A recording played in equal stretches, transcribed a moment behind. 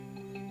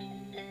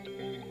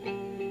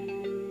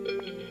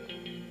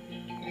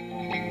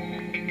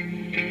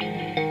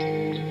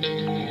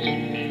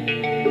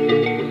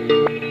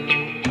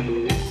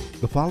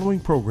following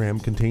program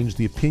contains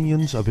the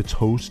opinions of its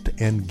host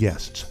and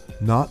guests,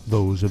 not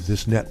those of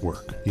this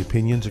network. The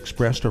opinions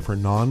expressed are for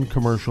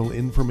non-commercial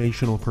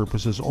informational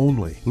purposes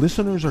only.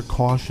 Listeners are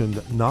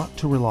cautioned not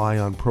to rely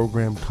on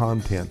program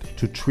content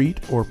to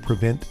treat or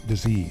prevent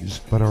disease,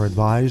 but are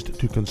advised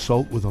to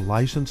consult with a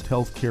licensed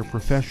healthcare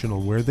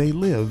professional where they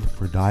live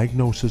for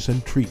diagnosis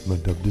and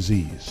treatment of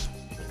disease.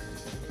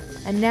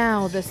 And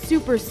now, the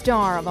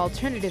superstar of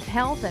alternative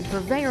health and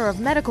purveyor of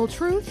medical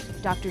truth,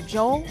 Dr.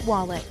 Joel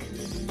Wallach.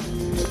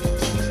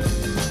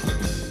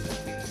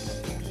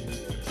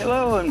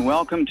 Hello and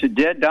welcome to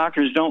Dead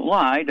Doctors Don't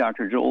Lie.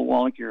 Dr. Joel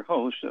Wallach, your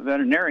host, a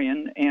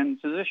veterinarian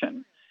and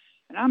physician.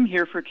 And I'm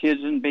here for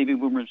kids and baby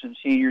boomers and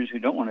seniors who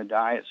don't want to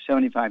die at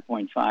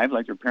 75.5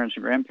 like their parents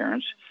or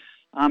grandparents.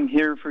 I'm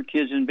here for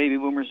kids and baby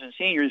boomers and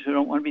seniors who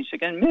don't want to be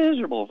sick and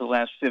miserable for the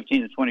last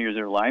 15 to 20 years of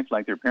their life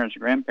like their parents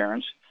or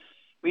grandparents.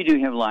 We do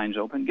have lines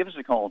open. Give us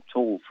a call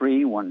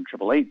toll-free,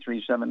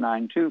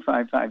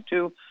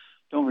 1-888-379-2552.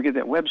 Don't forget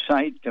that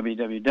website,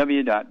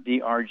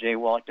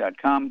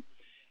 www.drjwallach.com.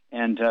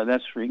 And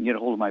that's where you can get a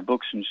hold of my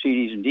books and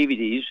CDs and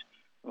DVDs,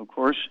 of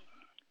course.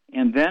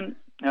 And then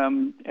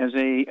as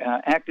a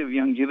active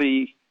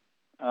longevity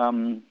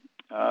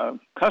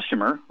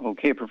customer, a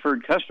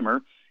preferred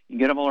customer, you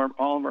can get all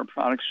of our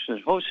products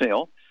at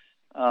wholesale.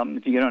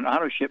 If you get on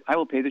auto ship, I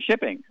will pay the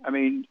shipping. I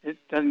mean, it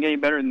doesn't get any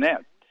better than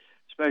that,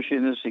 especially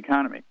in this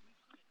economy.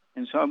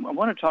 And so I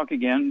want to talk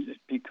again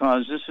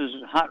because this is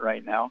hot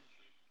right now,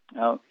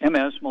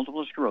 MS,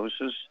 multiple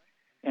sclerosis.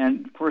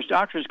 And, of course,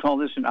 doctors call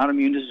this an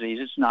autoimmune disease.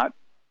 It's not.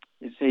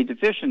 It's a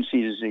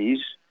deficiency disease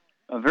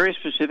of very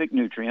specific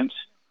nutrients.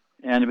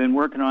 And I've been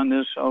working on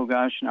this,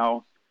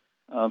 now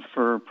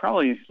for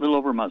probably a little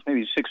over a month,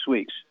 maybe 6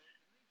 weeks.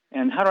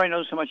 And how do I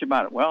know so much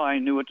about it? Well, I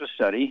knew what to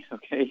study,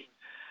 okay?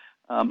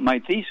 My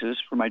thesis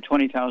for my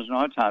 20,000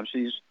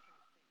 autopsies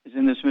is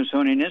in the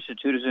Smithsonian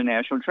Institute as a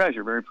national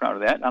treasure. Very proud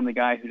of that. I'm the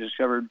guy who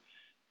discovered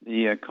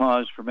the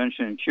cause,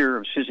 prevention, and cure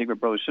of cystic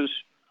fibrosis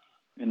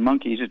in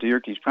monkeys at the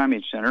Yerkes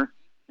Primate Center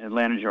in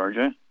Atlanta,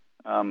 Georgia,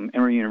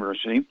 Emory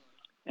University.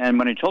 And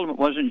when I told them it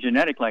wasn't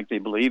genetic like they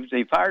believed,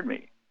 they fired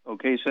me.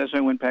 Okay, so as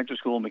I went back to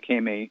school and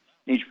became a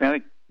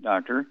naturopathic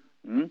doctor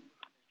and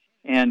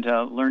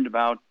learned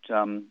about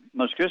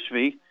muscular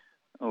dystrophy.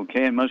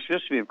 Okay, and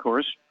muscular dystrophy, of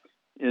course,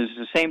 is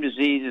the same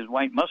disease as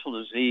white muscle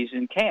disease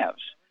in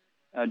calves,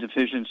 a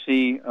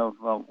deficiency of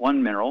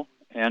one mineral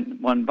and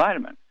one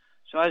vitamin.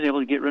 So I was able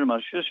to get rid of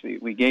muscular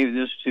dystrophy. We gave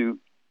this to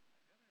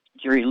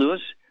Jerry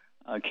Lewis.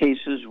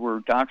 Cases where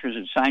doctors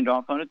had signed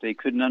off on it. They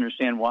couldn't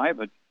understand why,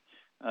 but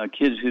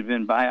kids who'd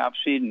been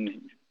biopsied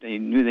and they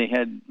knew they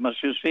had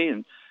muscular dystrophy,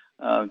 and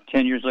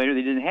 10 years later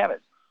they didn't have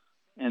it.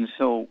 And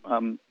so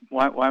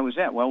why was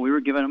that? Well, we were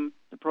giving them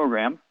the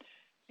program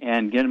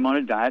and getting them on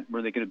a diet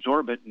where they could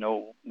absorb it,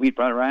 no wheat,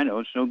 bran, rye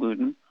oats, no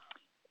gluten.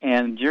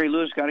 And Jerry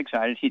Lewis got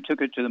excited. He took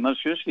it to the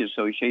Muscular Dystrophy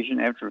Association.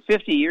 After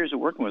 50 years of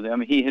working with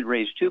them, he had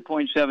raised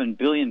 $2.7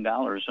 billion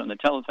on the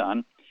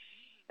telethon.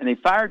 And they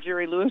fired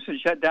Jerry Lewis and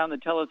shut down the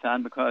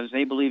telethon because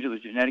they believed it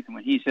was genetic. And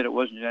when he said it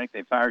wasn't genetic,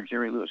 they fired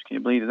Jerry Lewis. Can you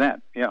believe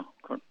that? Yeah,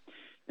 of course.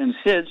 And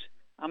SIDS,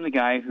 I'm the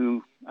guy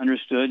who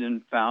understood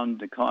and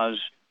found the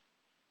cause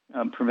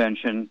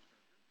prevention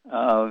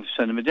of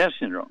sudden death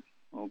syndrome.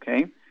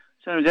 Okay?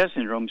 Sudden death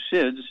syndrome,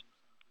 SIDS,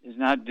 is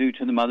not due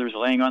to the mothers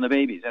laying on the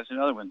babies. That's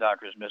another one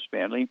doctors miss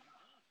badly.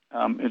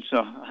 It's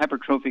a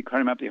hypertrophic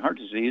cardiomyopathy heart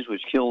disease,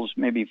 which kills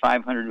maybe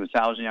 500 to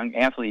 1,000 young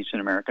athletes in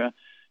America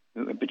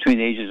between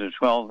the ages of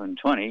 12 and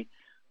 20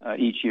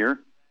 each year.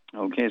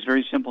 Okay, it's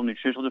very simple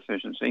nutritional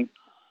deficiency.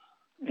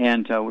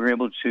 And we were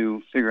able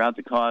to figure out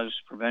the cause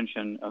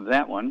prevention of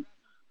that one.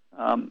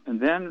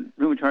 And then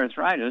rheumatoid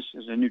arthritis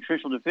is a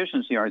nutritional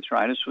deficiency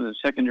arthritis with a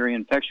secondary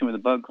infection with a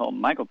bug called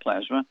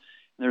mycoplasma.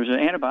 There's an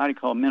antibody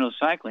called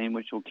minocycline,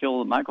 which will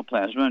kill the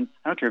mycoplasma. And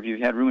I don't care if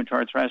you've had rheumatoid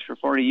arthritis for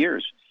 40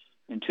 years.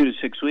 In 2 to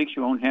 6 weeks,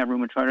 you won't have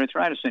rheumatoid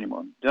arthritis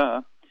anymore.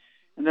 Duh.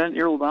 And then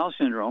irritable bowel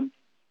syndrome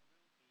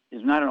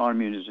is not an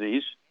autoimmune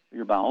disease of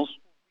your bowels.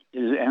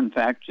 It is, in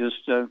fact,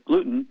 just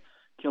gluten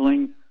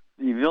killing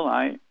the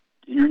villi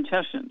in your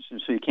intestines,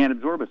 and so you can't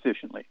absorb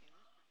efficiently.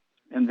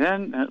 And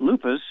then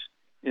lupus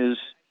is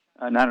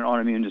not an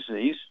autoimmune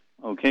disease.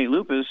 Okay,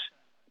 lupus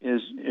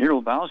is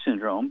irritable bowel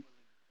syndrome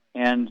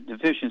and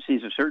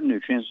deficiencies of certain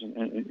nutrients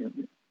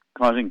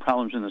causing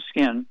problems in the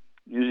skin,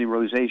 usually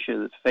rosacea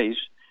of the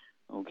face.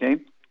 Okay,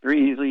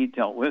 very easily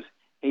dealt with.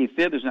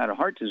 AFib is not a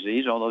heart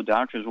disease, although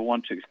doctors will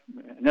want to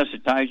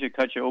anesthetize you,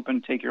 cut you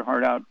open, take your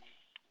heart out,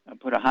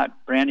 put a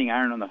hot branding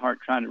iron on the heart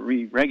trying to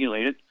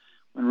re-regulate it,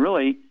 when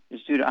really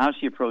it's due to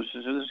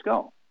osteoporosis of the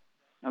skull.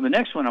 Now, the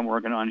next one I'm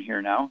working on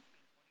here now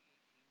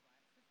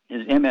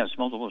is MS,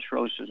 multiple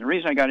sclerosis. And the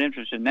reason I got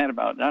interested in that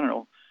about,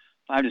 5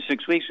 to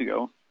 6 weeks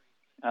ago,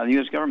 the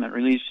U.S. government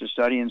released a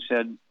study and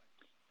said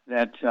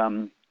that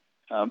the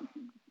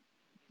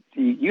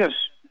U.S.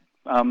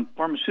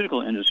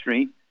 Pharmaceutical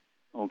industry,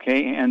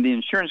 and the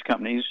insurance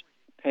companies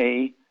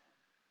pay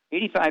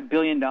 $85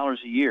 billion a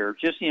year,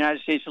 just in the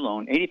United States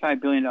alone,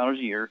 $85 billion a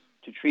year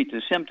to treat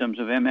the symptoms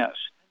of MS.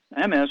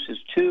 Now, MS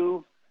is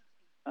two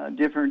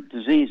different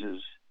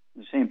diseases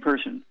in the same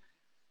person.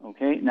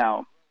 Okay,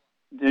 now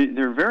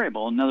they're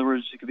variable. In other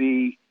words, it could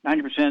be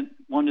 90%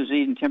 one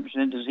disease and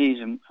 10% disease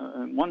in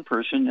one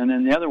person, and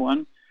then the other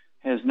one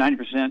has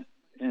 90%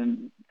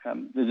 in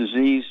the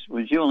disease,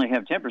 which you only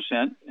have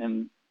 10%,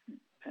 and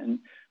 10%,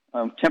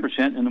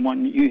 and the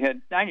one you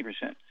had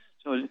 90%.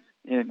 So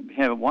it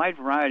have a wide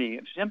variety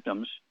of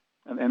symptoms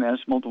of MS,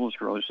 multiple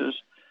sclerosis,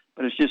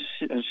 but it's just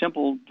a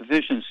simple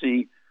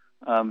deficiency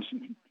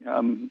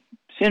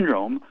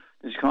syndrome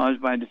that's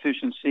caused by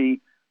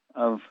deficiency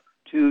of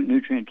two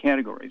nutrient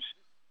categories.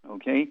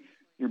 Okay,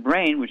 your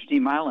brain, which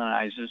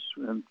demyelinizes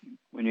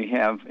when you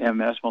have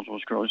MS, multiple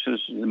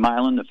sclerosis, the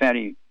myelin, the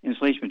fatty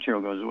insulation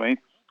material goes away.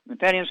 The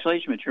fatty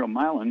insulation material,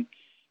 myelin,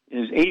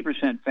 is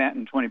 80% fat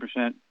and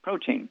 20%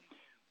 protein.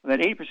 Well,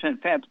 that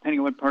 80% fat, depending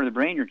on what part of the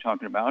brain you're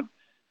talking about,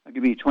 it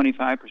could be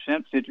 25%,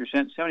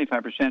 50%,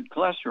 75%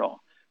 cholesterol.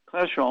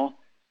 Cholesterol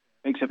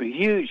makes up a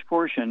huge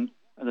portion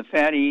of the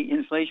fatty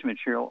insulation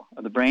material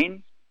of the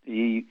brain,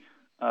 the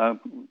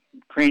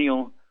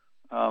cranial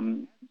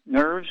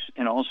nerves,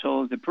 and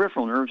also the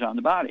peripheral nerves on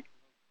the body.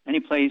 Any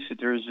place that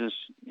there's this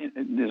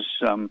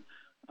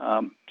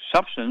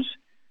substance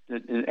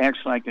that acts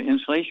like the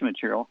insulation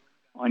material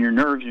on your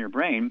nerves and your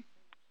brain,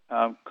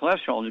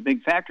 cholesterol is a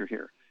big factor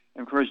here.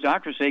 And of course,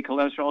 doctors say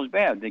cholesterol is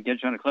bad. They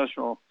get you on a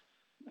cholesterol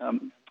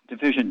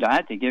deficient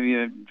diet. They give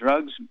you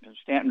drugs,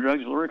 statin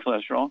drugs, lower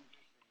cholesterol.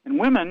 And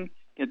women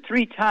get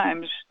 3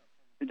 times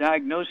the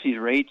diagnosis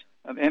rate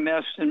of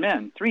MS than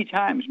men. 3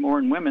 times more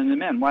in women than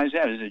men. Why is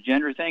that? Is it a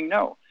gender thing?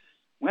 No.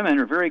 Women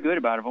are very good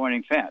about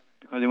avoiding fat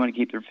because they want to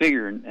keep their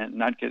figure and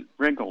not get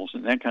wrinkles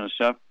and that kind of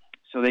stuff.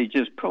 So they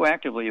just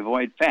proactively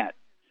avoid fat.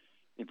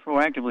 They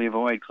proactively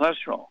avoid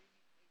cholesterol.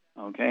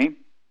 Okay?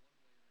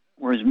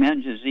 Whereas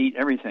men just eat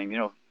everything. You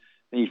know,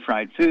 they eat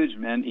fried foods.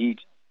 Men eat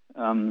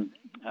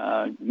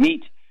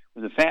meat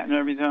with the fat and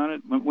everything on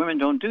it. Women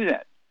don't do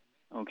that.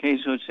 Okay?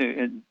 So it's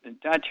a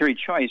dietary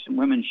choice, and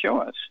women show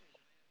us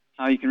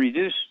how you can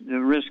reduce the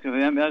risk of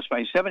MS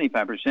by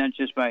 75%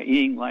 just by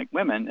eating like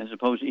women as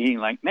opposed to eating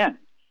like men.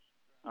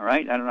 All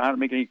right? I don't know how to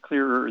make it any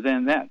clearer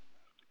than that.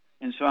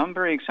 And so I'm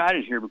very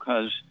excited here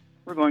because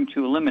we're going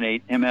to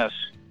eliminate MS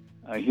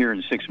here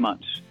in 6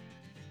 months.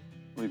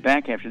 We'll be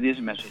back after these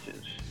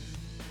messages.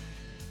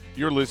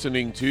 You're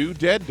listening to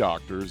Dead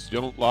Doctors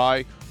Don't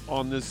Lie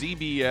on the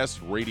ZBS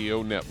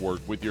Radio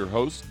Network with your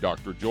host,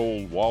 Dr.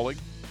 Joel Walling.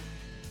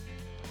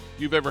 If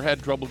you've ever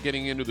had trouble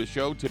getting into the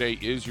show, today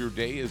is your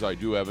day, as I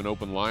do have an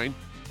open line.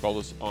 Call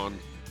us on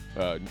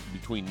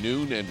between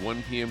noon and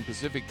 1 p.m.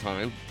 Pacific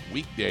time,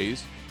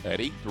 weekdays at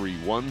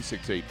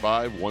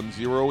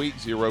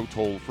 831-685-1080,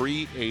 toll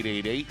free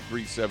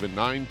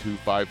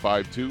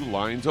 888-379-2552,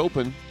 lines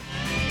open.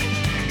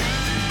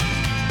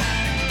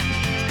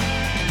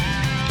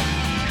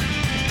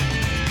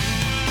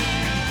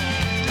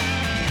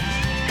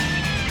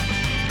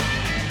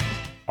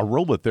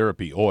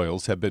 Aromatherapy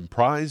oils have been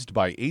prized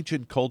by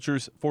ancient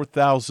cultures for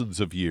thousands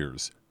of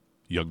years.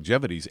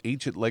 Youngevity's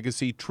ancient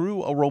legacy,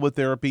 True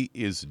Aromatherapy,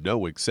 is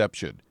no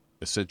exception.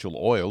 Essential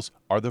oils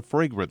are the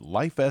fragrant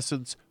life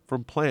essence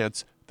from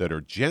plants that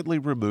are gently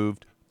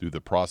removed through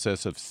the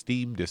process of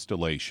steam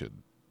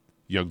distillation.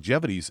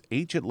 Youngevity's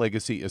ancient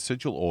legacy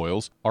essential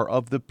oils are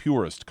of the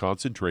purest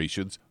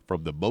concentrations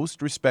from the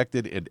most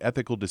respected and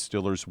ethical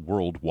distillers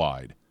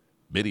worldwide.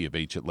 Many of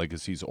Ancient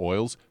Legacy's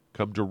oils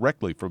come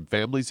directly from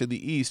families in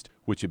the East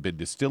which have been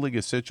distilling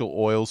essential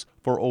oils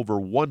for over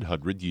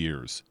 100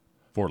 years.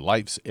 For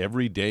life's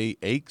everyday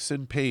aches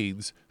and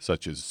pains,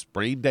 such as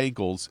sprained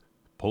ankles,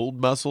 pulled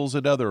muscles,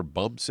 and other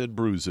bumps and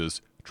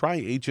bruises, try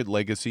Ancient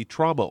Legacy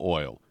Trauma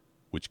Oil,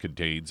 which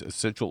contains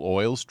essential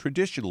oils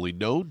traditionally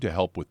known to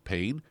help with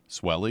pain,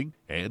 swelling,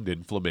 and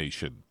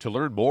inflammation. To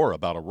learn more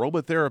about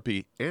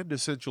aromatherapy and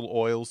essential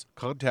oils,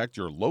 contact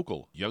your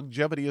local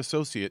Youngevity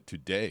associate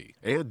today.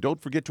 And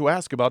don't forget to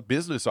ask about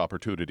business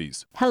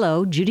opportunities.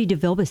 Hello, Judy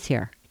DeVilbiss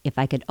here. If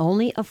I could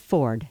only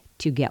afford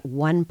to get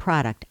one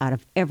product out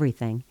of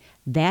everything,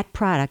 that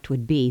product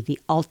would be the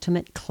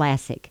Ultimate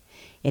Classic.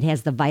 It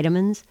has the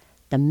vitamins,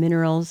 the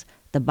minerals,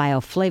 the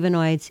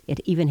bioflavonoids. It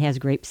even has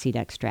grapeseed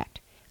extract.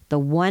 The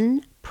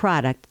one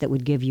product that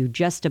would give you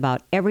just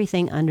about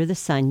everything under the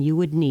sun you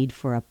would need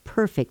for a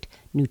perfect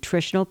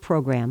nutritional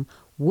program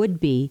would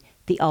be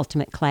the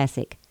Ultimate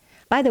Classic.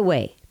 By the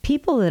way,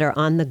 people that are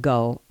on the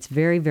go, it's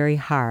very, very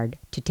hard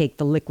to take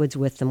the liquids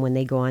with them when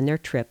they go on their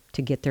trip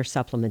to get their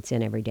supplements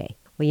in every day.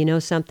 Well, you know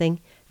something?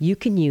 You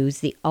can use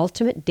the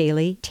Ultimate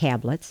Daily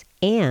tablets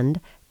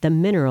and the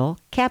mineral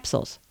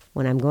capsules.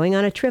 When I'm going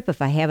on a trip,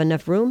 if I have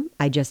enough room,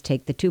 I just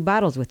take the 2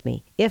 bottles with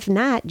me. If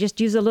not, just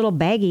use a little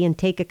baggie and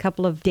take a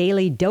couple of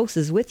daily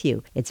doses with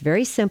you. It's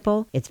very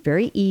simple. It's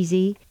very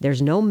easy.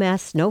 There's no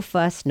mess, no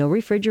fuss, no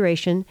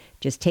refrigeration.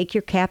 Just take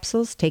your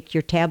capsules, take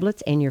your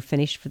tablets, and you're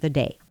finished for the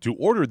day. To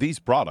order these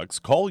products,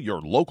 call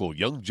your local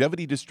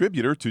Youngevity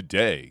distributor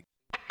today.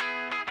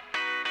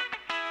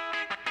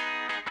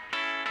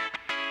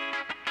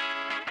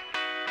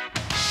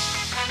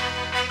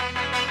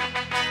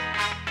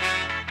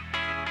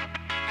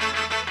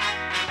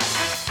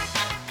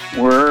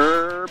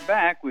 We're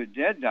back with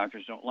Dead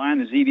Doctors Don't Lie on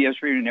the ZBS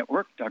Radio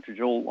Network. Dr.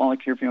 Joel Wallach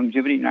here for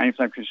Longevity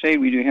 95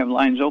 Crusade. We do have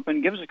lines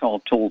open. Give us a call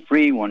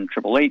toll-free,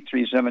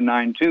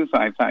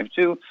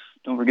 1-888-379-2552.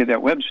 Don't forget that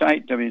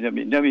website,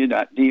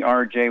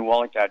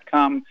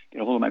 www.drjwallach.com.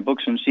 Get a hold of my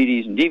books and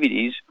CDs and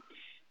DVDs.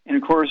 And,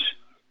 of course,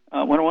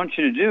 what I want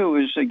you to do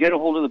is get a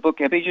hold of the book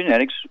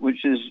Epigenetics,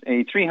 which is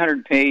a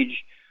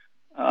 300-page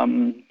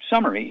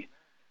summary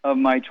of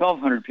my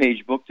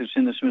 1,200-page book that's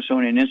in the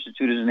Smithsonian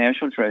Institute as a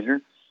national treasure.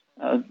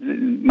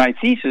 My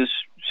thesis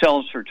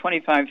sells for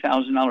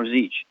 $25,000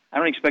 each. I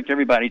don't expect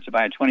everybody to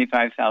buy a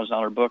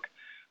 $25,000 book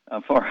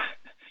for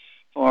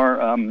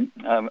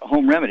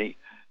home remedy.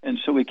 And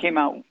so we came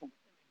out.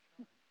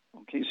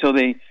 Okay, so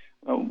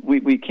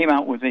we came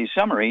out with a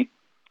summary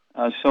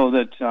so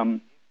that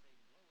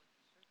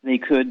they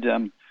could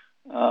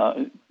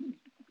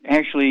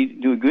actually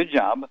do a good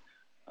job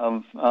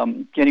of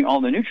getting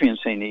all the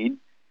nutrients they need.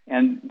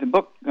 And the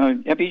book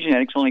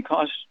Epigenetics only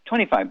costs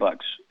 $25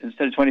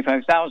 instead of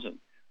 $25,000.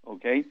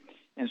 Okay,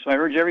 and so I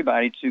urge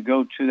everybody to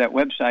go to that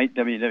website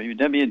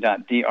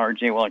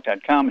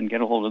www.drjwallach.com and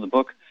get a hold of the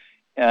book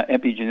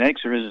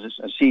Epigenetics. There is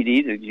a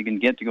CD that you can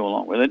get to go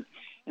along with it.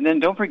 And then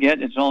don't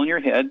forget, it's all in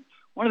your head.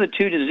 One of the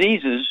two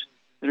diseases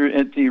that are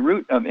at the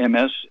root of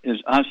MS is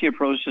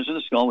osteoporosis of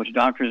the skull, which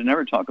doctors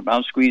never talk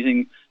about,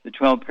 squeezing the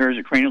 12 pairs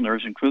of cranial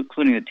nerves,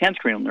 including the 10th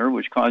cranial nerve,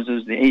 which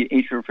causes the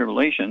atrial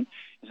fibrillation.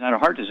 It's not a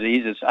heart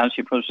disease. It's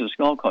osteoporosis of the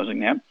skull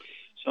causing that.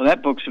 So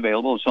that book's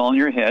available. It's all in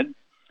your head.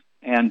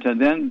 And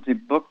then the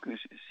book,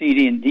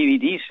 CD, and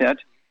DVD set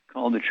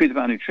called The Truth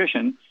About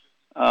Nutrition,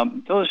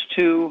 those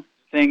two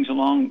things,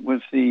 along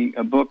with the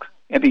book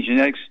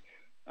Epigenetics,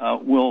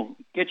 will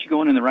get you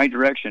going in the right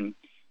direction.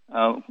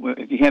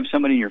 If you have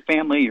somebody in your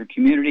family, your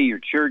community, your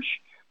church,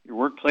 your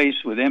workplace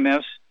with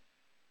MS,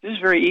 this is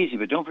very easy.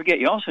 But don't forget,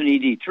 you also need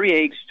to eat 3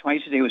 eggs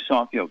twice a day with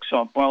soft yolks,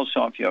 soft boiled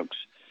soft yolks,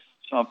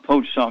 soft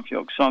poached soft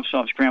yolks,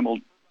 soft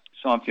scrambled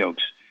soft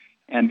yolks.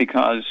 And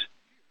because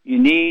you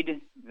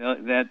need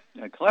that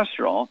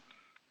cholesterol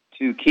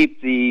to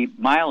keep the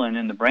myelin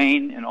in the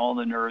brain and all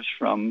the nerves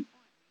from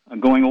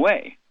going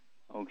away.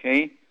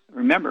 Okay?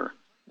 Remember,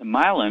 the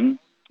myelin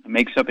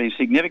makes up a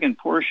significant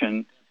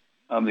portion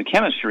of the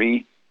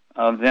chemistry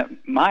of that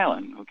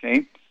myelin.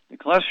 Okay? The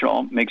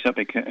cholesterol makes up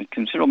a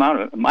considerable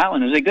amount of it.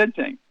 Myelin is a good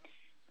thing.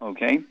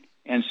 Okay?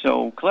 And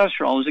so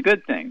cholesterol is a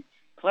good thing.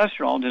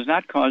 Cholesterol does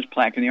not cause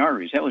plaque in the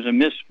arteries. That was a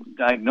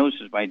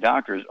misdiagnosis by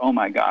doctors. Oh,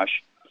 my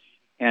gosh.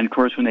 And, of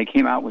course, when they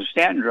came out with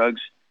statin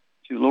drugs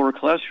to lower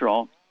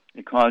cholesterol,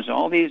 it caused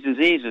all these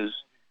diseases,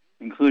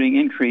 including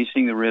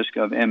increasing the risk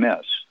of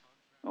MS.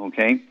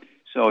 Okay?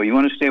 So you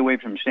want to stay away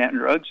from statin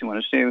drugs. You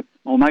want to stay...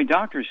 Well, my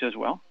doctor says,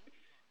 well,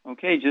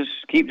 okay, just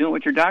keep doing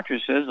what your doctor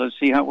says. Let's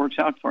see how it works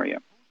out for you.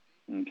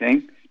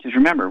 Okay? Just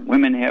remember,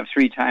 women have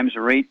 3 times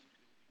the rate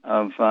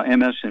of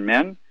MS than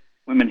men.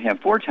 Women have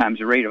 4 times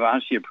the rate of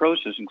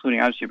osteoporosis, including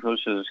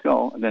osteoporosis of the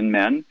skull, than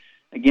men.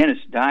 Again,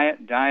 it's diet.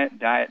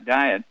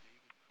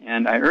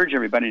 And I urge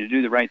everybody to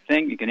do the right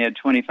thing. You can add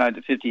 25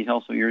 to 50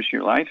 healthful years to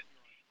your life.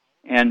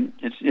 And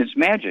it's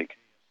magic.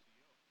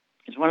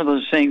 It's one of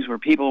those things where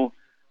people,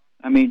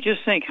 I mean,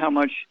 just think how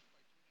much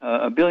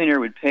a billionaire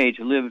would pay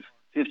to live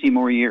 50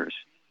 more years.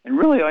 And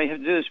really all you have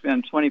to do is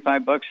spend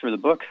 $25 for the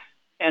book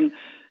and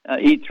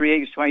eat 3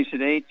 eggs twice a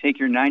day, take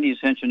your 90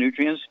 essential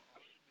nutrients.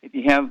 If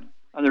you have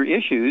other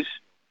issues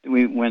that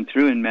we went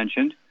through and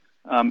mentioned,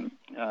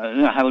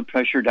 high blood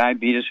pressure,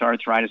 diabetes,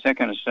 arthritis, that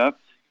kind of stuff,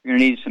 you're going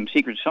to need some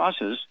secret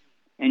sauces,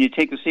 and you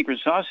take the secret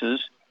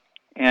sauces,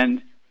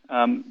 and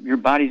your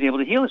body's able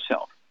to heal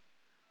itself.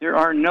 There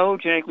are no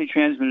genetically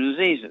transmitted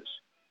diseases.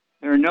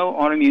 There are no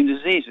autoimmune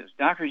diseases.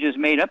 Doctors just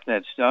made up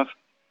that stuff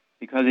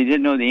because they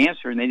didn't know the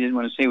answer, and they didn't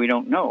want to say we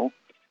don't know,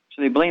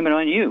 so they blame it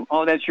on you.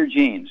 Oh, that's your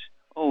genes.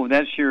 Oh,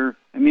 that's your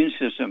immune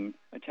system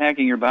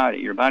attacking your body.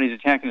 Your body's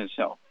attacking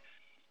itself.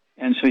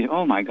 And so,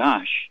 oh, my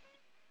gosh.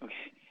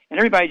 Okay. And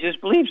everybody just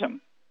believes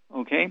them,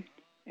 okay?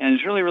 And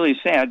it's really, really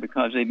sad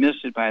because they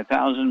missed it by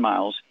 1,000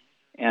 miles,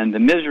 and the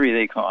misery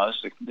they cause,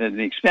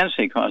 the expense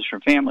they cause for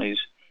families,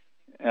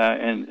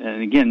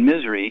 and again,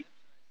 misery,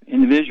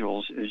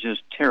 individuals, is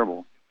just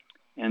terrible.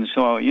 And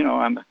so, you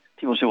know,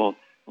 people say, well,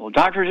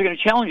 doctors are going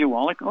to challenge you,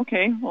 Wallach.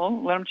 Okay,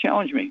 well, let them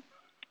challenge me,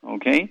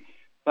 okay?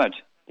 But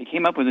they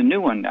came up with a new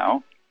one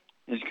now.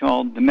 It's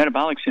called the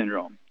metabolic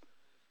syndrome.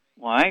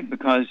 Why?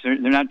 Because they're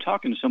not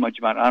talking so much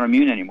about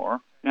autoimmune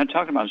anymore. They're not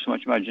talking so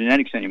much about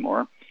genetics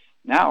anymore.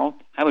 Now,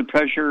 high blood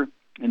pressure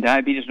and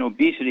diabetes and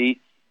obesity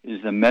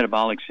is the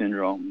metabolic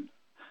syndrome.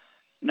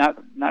 Not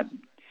a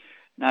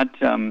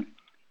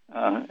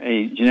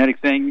genetic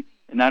thing,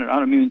 and not an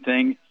autoimmune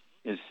thing.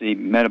 It's the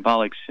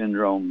metabolic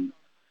syndrome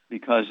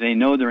because they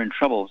know they're in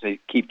trouble if they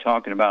keep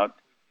talking about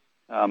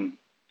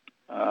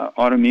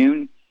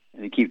autoimmune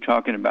and they keep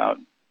talking about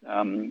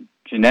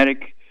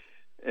genetic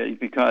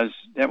because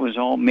that was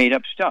all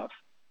made-up stuff.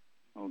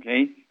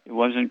 Okay? It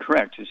wasn't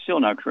correct. It's still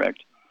not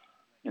correct.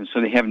 And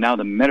so they have now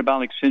the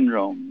metabolic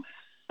syndrome.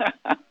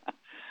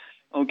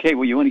 Okay,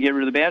 well, you want to get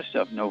rid of the bad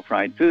stuff. No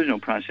fried foods, no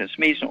processed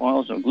meats, no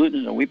oils, no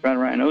gluten, no wheat, brown,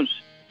 rye,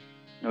 oats,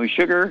 no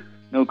sugar,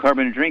 no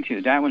carbonated drinks.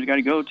 That one's got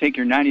to go. Take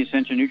your 90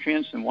 essential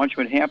nutrients and watch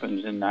what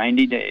happens in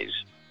 90 days.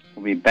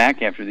 We'll be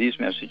back after these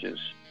messages.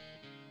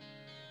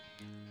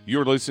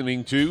 You're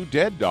listening to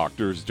Dead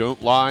Doctors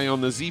Don't Lie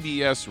on the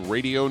ZBS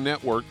Radio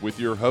Network with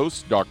your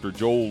host, Dr.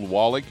 Joel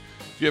Wallach.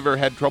 If you ever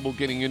had trouble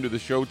getting into the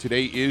show,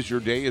 today is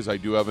your day, as I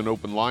do have an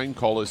open line.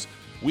 Call us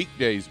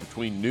weekdays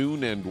between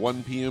noon and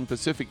 1 p.m.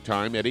 Pacific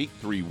Time at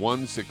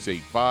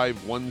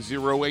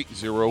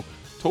 831-685-1080.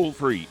 Toll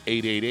free,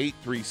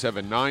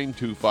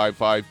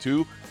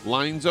 888-379-2552.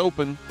 Lines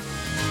open.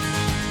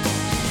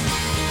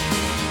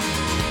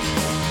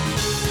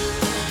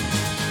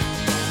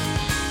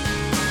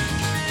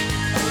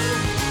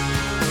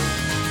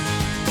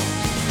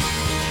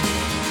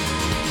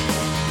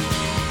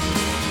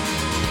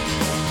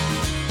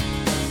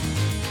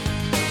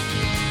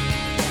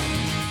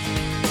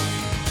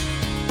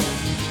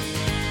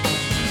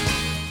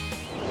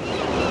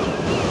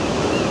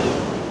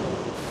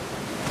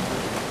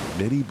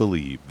 Many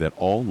believe that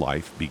all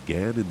life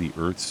began in the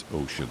Earth's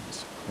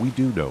oceans. We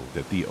do know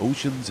that the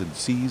oceans and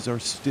seas are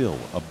still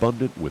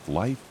abundant with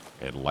life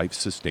and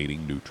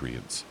life-sustaining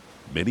nutrients.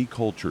 Many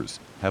cultures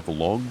have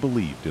long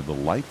believed in the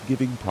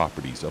life-giving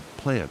properties of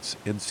plants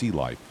and sea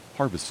life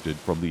harvested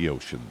from the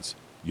oceans.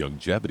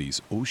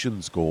 Youngevity's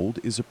Ocean's Gold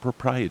is a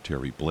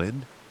proprietary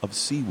blend of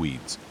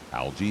seaweeds,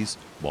 algae,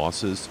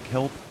 mosses,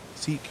 kelp,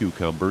 sea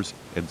cucumbers,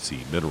 and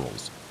sea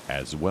minerals,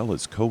 as well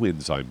as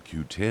coenzyme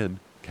Q10,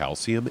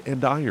 calcium,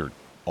 and iron,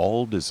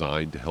 all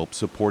designed to help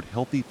support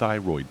healthy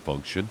thyroid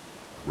function,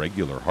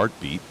 regular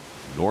heartbeat,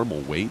 normal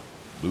weight,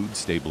 mood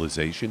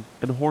stabilization,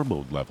 and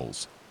hormone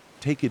levels.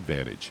 Take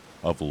advantage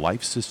of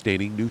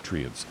life-sustaining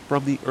nutrients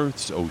from the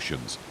Earth's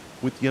oceans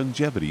with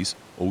Youngevity's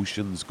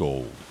Ocean's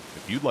Gold.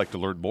 If you'd like to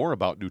learn more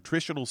about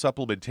nutritional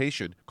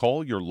supplementation,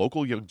 call your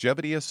local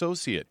Youngevity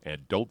associate,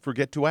 and don't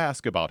forget to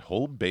ask about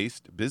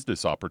home-based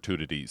business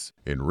opportunities.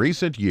 In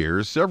recent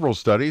years, several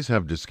studies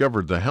have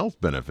discovered the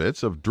health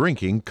benefits of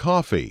drinking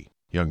coffee.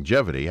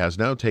 Youngevity has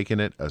now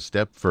taken it a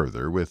step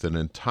further with an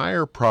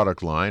entire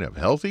product line of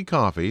healthy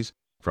coffees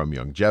from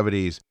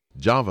Youngevity's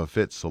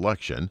JavaFit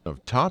selection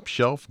of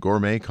top-shelf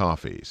gourmet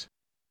coffees.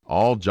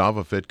 All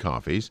JavaFit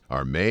coffees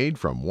are made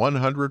from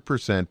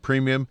 100%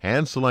 premium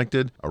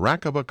hand-selected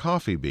Arabica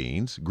coffee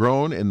beans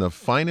grown in the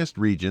finest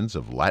regions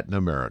of Latin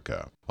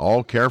America,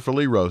 all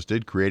carefully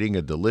roasted, creating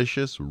a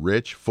delicious,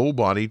 rich,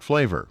 full-bodied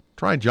flavor.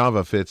 Try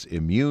JavaFit's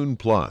Immune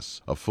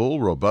Plus, a full,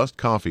 robust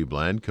coffee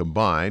blend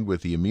combined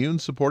with the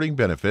immune-supporting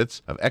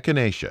benefits of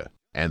echinacea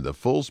and the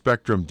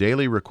full-spectrum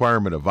daily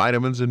requirement of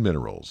vitamins and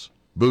minerals.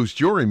 Boost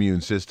your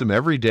immune system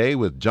every day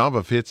with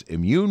JavaFit's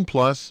Immune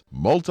Plus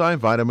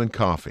multivitamin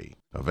coffee.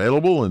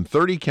 Available in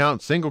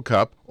 30-count single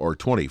cup or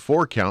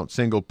 24-count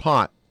single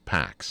pot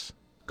packs.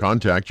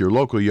 Contact your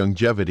local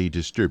Youngevity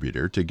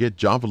distributor to get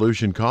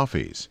Javalution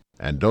coffees.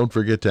 And don't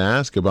forget to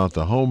ask about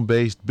the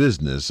home-based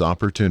business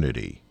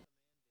opportunity.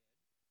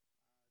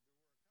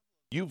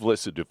 You've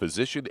listened to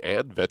physician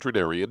and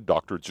veterinarian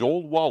Dr.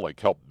 Joel Wallach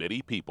help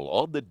many people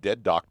on the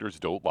Dead Doctors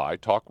Don't Lie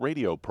talk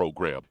radio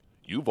program.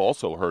 You've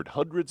also heard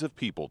hundreds of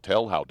people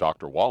tell how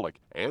Dr. Wallach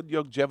and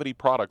Youngevity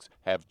products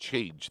have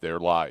changed their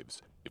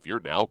lives. If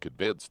you're now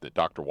convinced that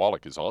Dr.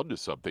 Wallach is onto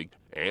something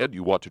and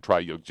you want to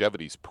try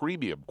Youngevity's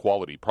premium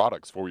quality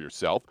products for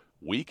yourself,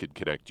 we can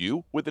connect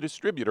you with a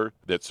distributor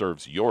that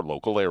serves your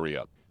local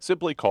area.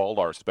 Simply call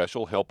our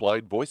special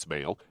helpline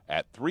voicemail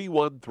at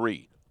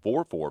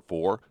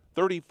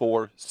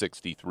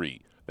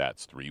 313-444-3463.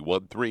 That's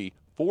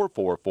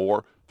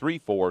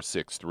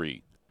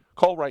 313-444-3463.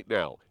 Call right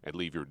now and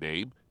leave your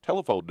name,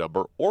 telephone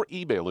number, or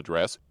email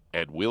address,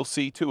 and we'll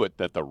see to it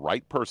that the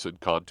right person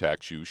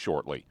contacts you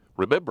shortly.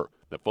 Remember,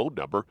 the phone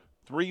number,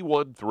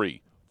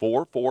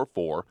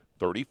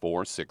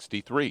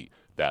 313-444-3463.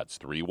 That's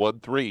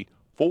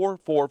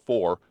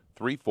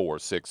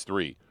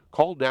 313-444-3463.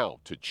 Call now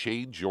to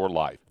change your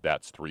life.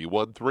 That's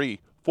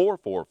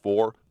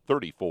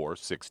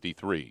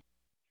 313-444-3463.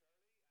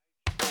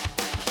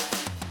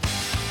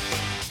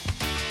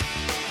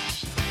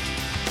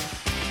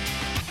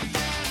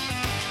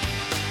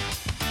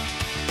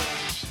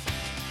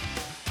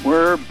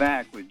 We're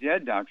back with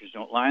Dead Doctors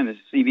Don't Lie on the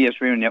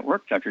CBS Radio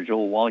Network. Dr.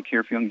 Joel Wallach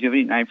here for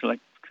Youngevity, Night for Life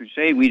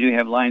Crusade. We do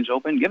have lines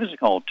open. Give us a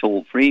call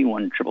toll-free,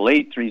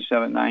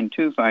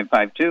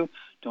 1-888-379-2552.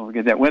 Don't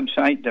forget that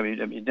website,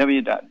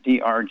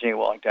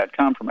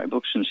 www.drjwallach.com, for my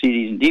books and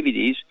CDs and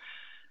DVDs.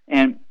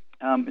 And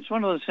it's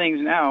one of those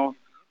things now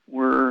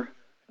where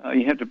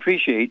you have to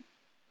appreciate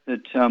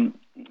that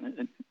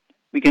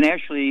we can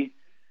actually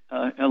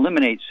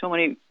eliminate so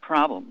many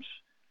problems,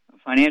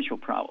 financial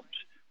problems,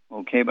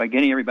 okay, by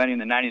getting everybody in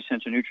the 90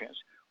 cents of nutrients.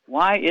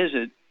 Why is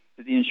it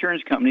that the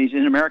insurance companies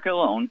in America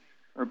alone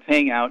are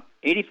paying out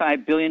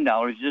 $85 billion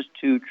just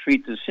to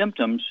treat the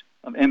symptoms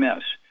of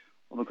MS?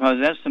 Well, because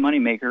that's the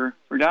moneymaker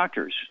for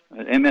doctors,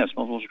 MS,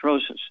 multiple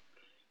sclerosis.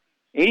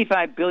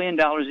 $85 billion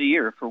a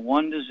year for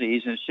one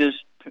disease, and it's just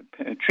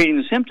treating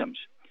the symptoms.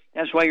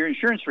 That's why your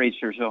insurance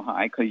rates are so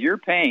high, because you're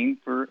paying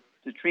for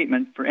the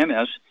treatment for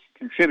MS,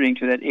 contributing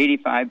to that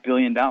 $85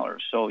 billion.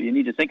 So you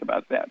need to think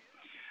about that.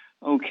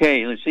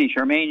 Okay, let's see.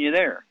 Charmaine, you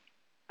there?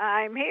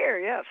 I'm here,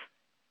 yes.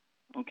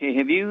 Okay,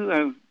 have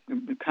you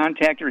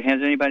contacted, or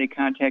has anybody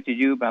contacted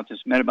you about this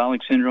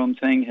metabolic syndrome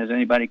thing? Has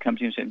anybody come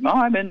to you and said, "Oh,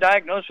 I've been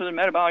diagnosed with a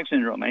metabolic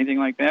syndrome"? Anything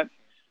like that?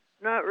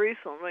 Not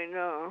recently,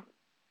 no.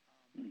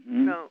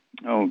 Mm-hmm. No.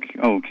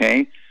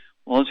 Okay.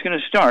 Well, it's going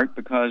to start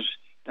because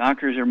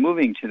doctors are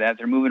moving to that.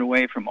 They're moving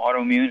away from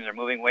autoimmune. They're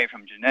moving away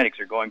from genetics.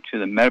 They're going to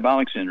the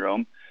metabolic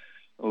syndrome.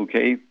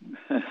 Okay.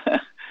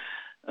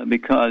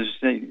 Because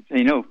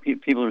they know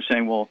people are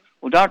saying, well,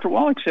 Dr.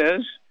 Wallach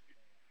says,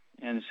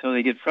 and so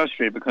they get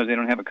frustrated because they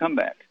don't have a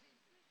comeback.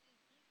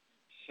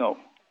 So,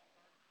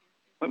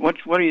 what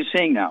are you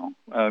seeing now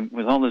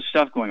with all this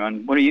stuff going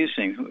on? What are you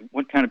seeing?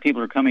 What kind of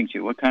people are coming to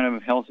you? What kind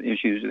of health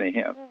issues do they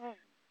have?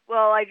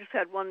 Well, I just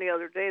had one the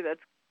other day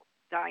that's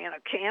dying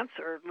of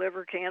cancer,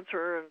 liver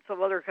cancer, and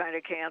some other kind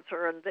of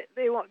cancer, and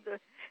they want.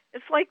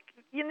 It's like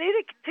you need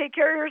to take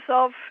care of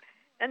yourself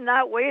and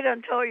not wait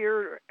until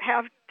you're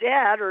half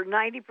dead or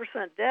 90%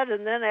 dead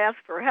and then ask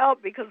for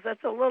help, because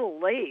that's a little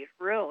late,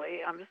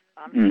 really. I'm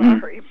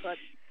sorry, but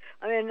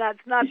I mean, that's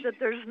not that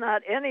there's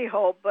not any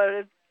hope,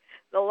 but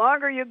the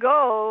longer you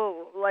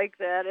go like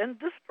that, and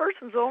this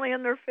person's only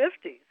in their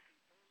 50s.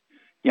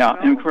 Yeah, you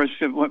know? And of course,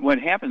 what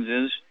happens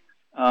is,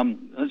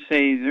 let's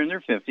say they're in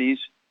their 50s,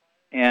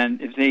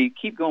 and if they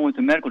keep going with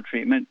the medical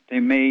treatment,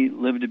 they may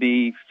live to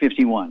be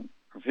 51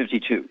 or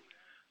 52,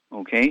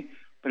 okay?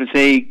 But if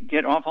they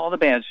get off all the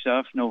bad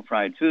stuff, no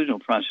fried foods, no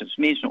processed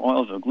meats, no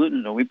oils, no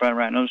gluten, no wheat, bran,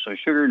 rice, no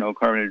sugar, no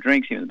carbonated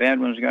drinks, even the bad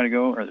ones got to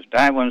go, or the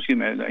diet ones,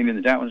 even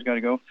the diet ones got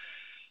to go,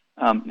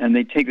 and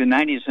they take the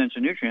 90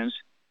 essential nutrients,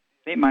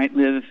 they might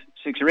live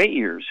 6 or 8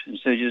 years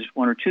instead of just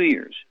 1 or 2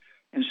 years.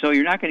 And so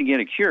you're not going to get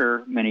a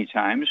cure many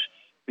times,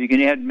 but you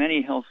can add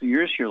many healthy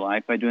years to your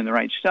life by doing the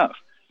right stuff.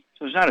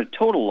 So it's not a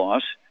total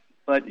loss,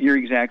 but you're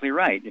exactly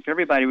right. If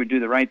everybody would do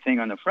the right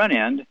thing on the front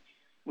end,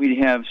 we'd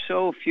have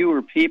so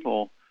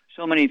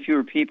many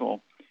fewer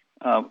people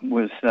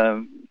with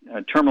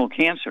terminal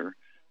cancer,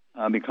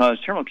 because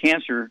terminal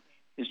cancer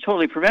is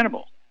totally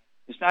preventable.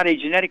 It's not a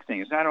genetic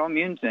thing. It's not an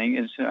autoimmune thing.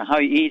 It's how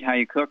you eat, how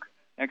you cook,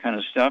 that kind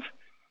of stuff,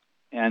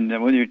 and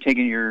whether you're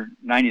taking your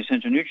 90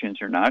 essential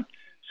nutrients or not.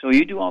 So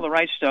you do all the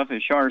right stuff,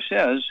 as Shar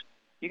says,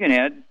 you can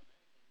add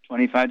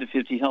 25 to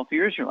 50 healthy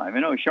years to your life. I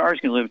know Shar's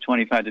going to live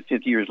 25 to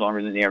 50 years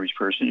longer than the average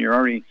person. You're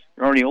already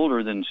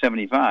older than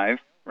 75,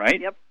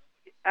 right? Yep,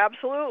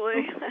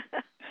 absolutely.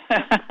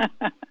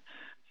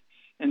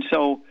 And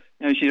so,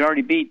 she's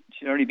already beat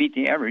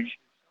the average.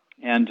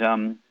 And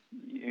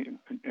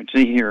let's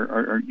see here,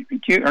 are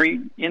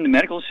you in the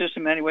medical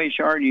system anyway,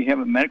 Shar? Do you have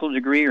a medical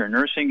degree or a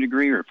nursing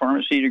degree or a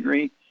pharmacy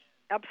degree?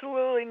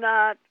 Absolutely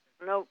not.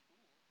 Nope.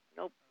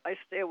 I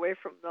stay away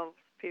from those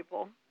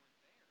people.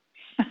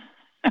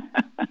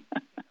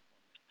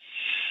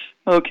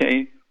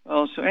 Okay.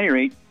 Well, so at any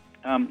rate,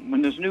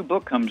 when this new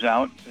book comes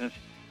out,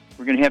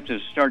 we're going to have to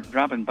start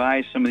dropping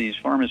by some of these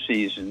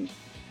pharmacies and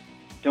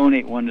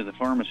donate one to the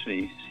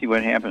pharmacy, see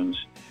what happens.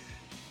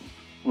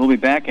 We'll be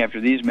back after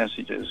these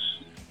messages.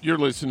 You're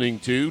listening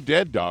to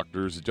Dead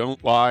Doctors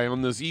Don't Lie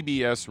on the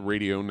ZBS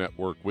Radio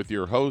Network with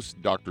your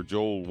host, Dr.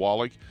 Joel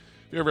Wallach.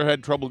 If you ever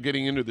had trouble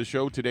getting into the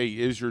show, today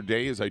is your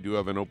day, as I do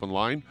have an open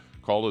line.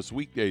 Call us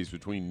weekdays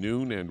between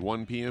noon and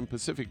 1 p.m.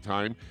 Pacific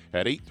Time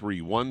at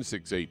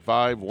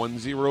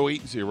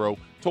 831-685-1080.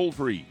 Toll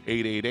free,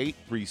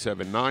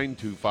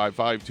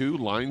 888-379-2552.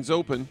 Lines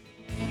open.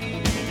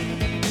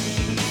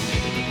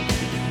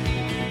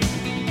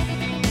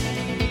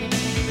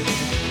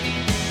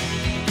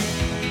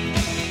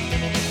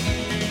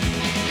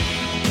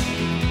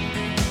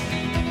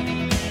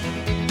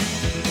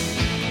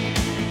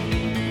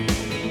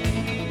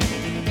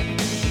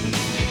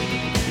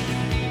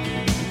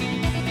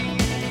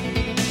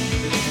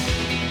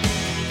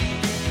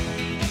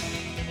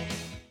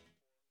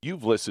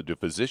 You've listened to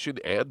physician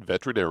and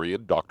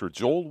veterinarian Dr.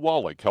 Joel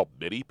Wallach help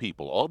many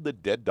people on the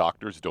Dead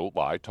Doctors Don't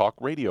Lie talk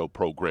radio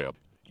program.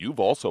 You've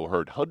also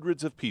heard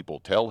hundreds of people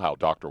tell how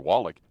Dr.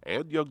 Wallach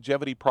and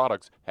Youngevity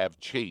products have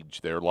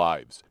changed their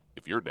lives.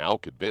 If you're now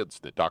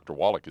convinced that Dr.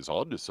 Wallach is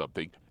onto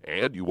something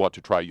and you want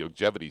to try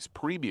Youngevity's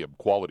premium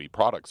quality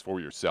products for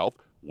yourself,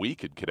 we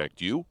can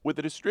connect you with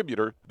a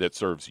distributor that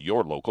serves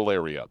your local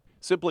area.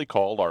 Simply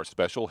call our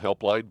special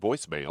helpline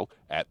voicemail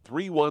at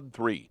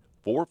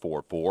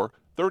 313-444-3463.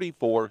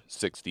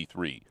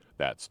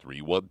 That's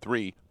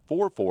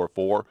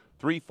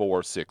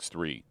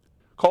 313-444-3463.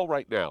 Call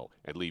right now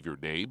and leave your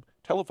name,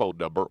 telephone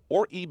number,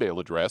 or email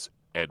address,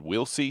 and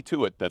we'll see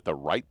to it that the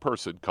right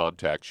person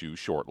contacts you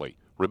shortly.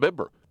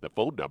 Remember, the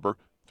phone number,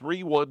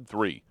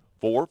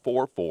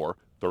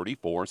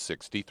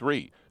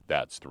 313-444-3463.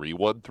 That's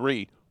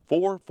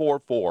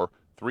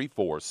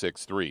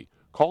 313-444-3463.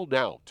 Call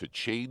now to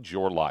change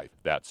your life.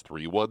 That's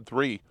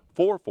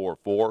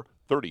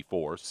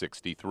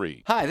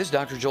 313-444-3463. Hi, this is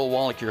Dr. Joel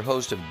Wallach, your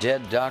host of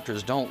Dead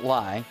Doctors Don't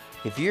Lie.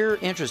 If you're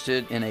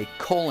interested in a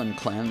colon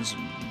cleanse,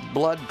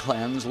 blood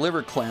cleanse,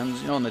 liver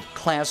cleanse, in the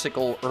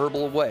classical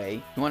herbal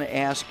way, you want to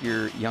ask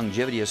your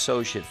Youngevity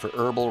associate for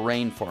Herbal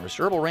Rainforest.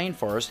 Herbal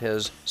Rainforest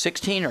has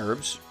 16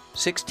 herbs,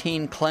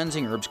 16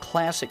 cleansing herbs,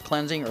 classic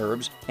cleansing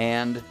herbs,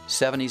 and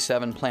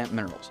 77 plant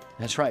minerals.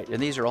 That's right,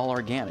 and these are all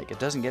organic. It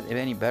doesn't get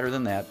any better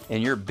than that.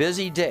 In your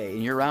busy day,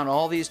 and you're around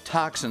all these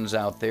toxins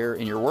out there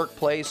in your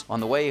workplace, on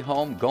the way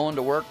home, going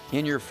to work,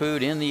 in your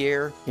food, in the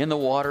air, in the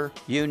water,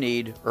 you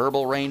need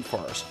Herbal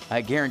Rainforest. I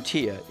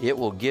guarantee you, it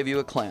will give you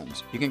a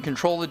cleanse. You can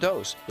control the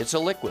dose. It's a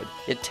liquid.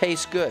 It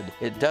tastes good.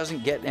 It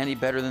doesn't get any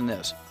better than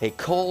this. A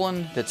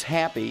colon that's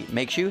happy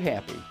makes you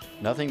happy.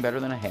 Nothing better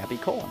than a happy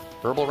colon.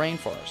 Herbal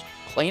Rainforest.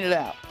 Clean it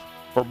out.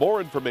 For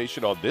more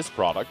information on this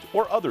product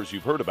or others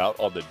you've heard about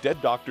on the Dead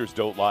Doctors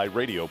Don't Lie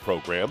radio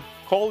program,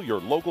 call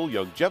your local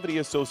Youngevity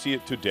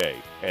associate today.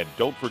 And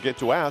don't forget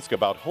to ask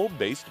about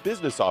home-based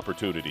business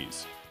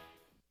opportunities.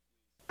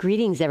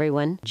 Greetings,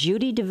 everyone.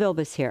 Judy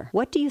DeVilbus here.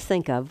 What do you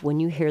think of when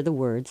you hear the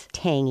words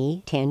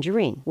tangy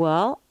tangerine?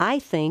 Well, I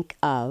think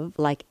of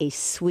like a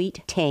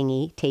sweet,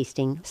 tangy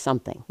tasting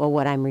something. Well,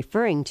 what I'm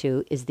referring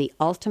to is the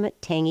Ultimate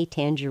Tangy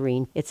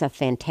Tangerine. It's a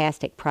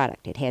fantastic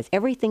product. It has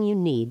everything you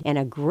need, and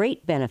a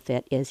great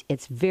benefit is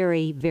it's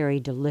very,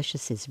 very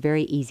delicious. It's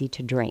very easy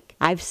to drink.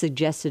 I've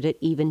suggested it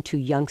even to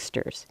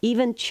youngsters.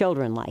 Even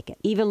children like it.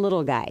 Even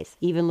little guys.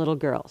 Even little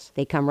girls.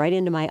 They come right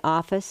into my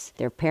office.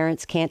 Their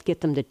parents can't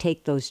get them to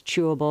take those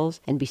chewable,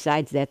 and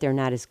besides that, they're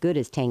not as good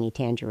as Tangy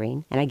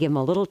Tangerine. And I give them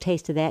a little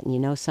taste of that, and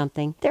you know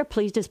something? They're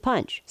pleased as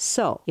punch.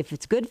 So, if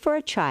it's good for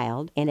a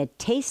child and it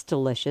tastes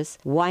delicious,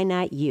 why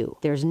not you?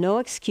 There's no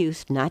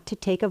excuse not to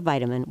take a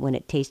vitamin when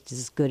it tastes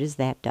as good as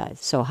that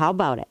does. So how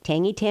about it?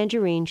 Tangy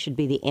Tangerine should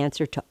be the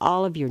answer to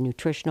all of your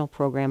nutritional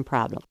program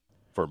problems.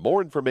 For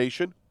more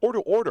information or to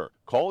order,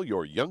 call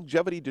your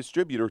Youngevity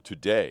distributor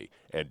today.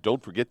 And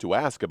don't forget to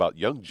ask about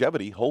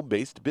Youngevity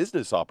home-based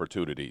business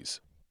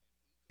opportunities.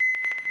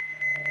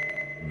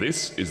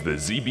 This is the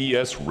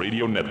ZBS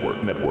Radio Network.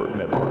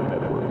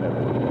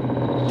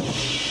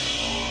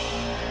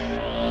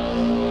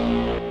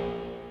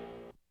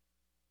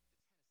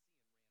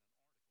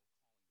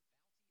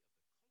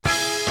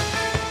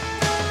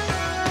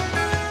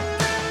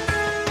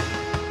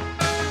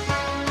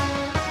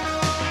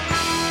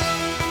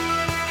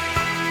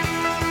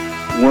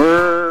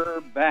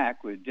 We're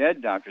back with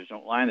Dead Doctors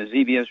Don't Lie on the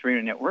ZBS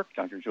Radio Network.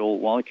 Dr. Joel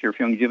Wallach here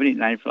for Youngevity,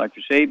 90 for Life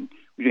Crusade.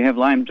 We do have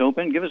lines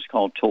open. Give us a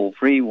call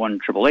toll-free,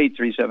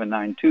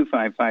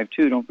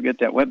 1-888-379-2552. Don't forget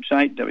that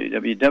website,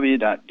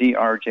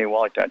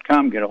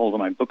 www.drjwallach.com. Get a hold of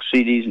my books,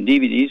 CDs, and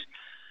DVDs.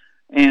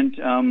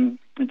 And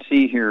let's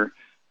see here.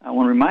 I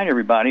want to remind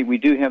everybody, we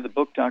do have the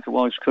book, Dr.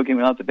 Wallach's Cooking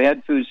Without the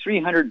Bad Foods,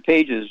 300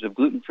 pages of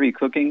gluten-free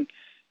cooking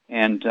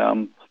and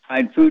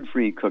fried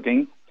food-free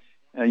cooking.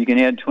 You can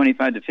add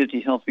 25 to 50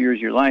 healthy years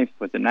of your life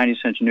with the 90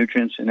 essential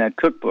nutrients in that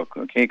cookbook,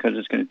 okay, because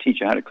it's going to teach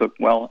you how to cook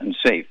well and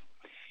safe.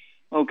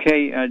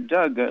 Okay,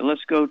 Doug,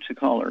 let's go to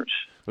callers.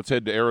 Let's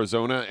head to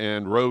Arizona,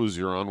 and Rose,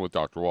 you're on with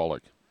Dr.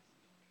 Wallach.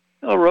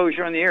 Hello, Rose,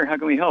 you're on the air. How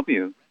can we help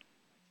you?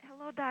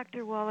 Hello,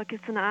 Dr. Wallach.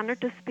 It's an honor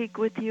to speak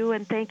with you,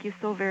 and thank you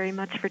so very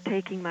much for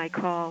taking my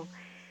call.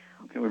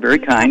 Okay, we're very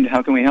kind.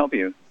 How can we help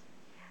you?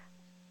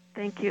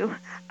 Thank you.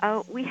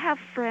 We have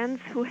friends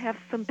who have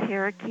some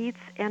parakeets,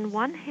 and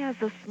one has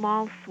a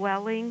small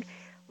swelling,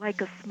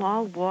 like a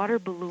small water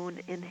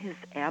balloon in his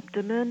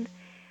abdomen.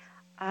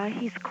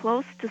 He's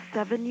close to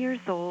 7 years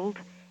old,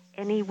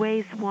 and he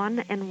weighs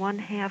 1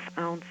 1/2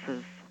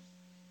 ounces.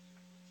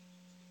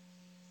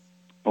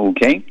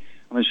 Okay.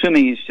 I'm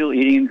assuming he's still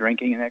eating and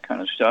drinking and that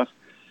kind of stuff.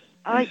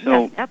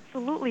 Yes,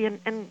 absolutely,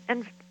 and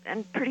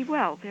pretty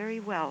well, very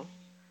well.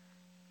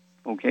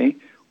 Okay.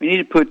 We need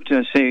to put,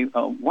 say,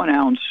 1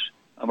 ounce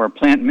of our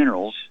plant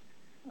minerals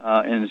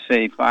in,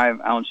 say,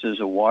 5 ounces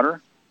of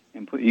water,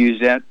 and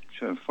use that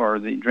for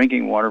the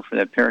drinking water for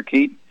that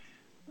parakeet.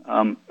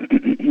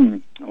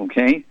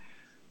 Okay.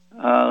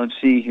 Let's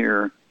see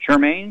here.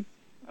 Charmaine,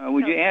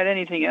 would you add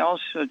anything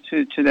else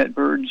to that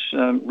bird's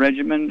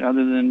regimen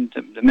other than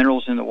the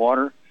minerals in the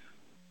water?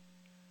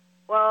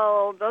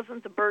 Well,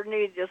 doesn't the bird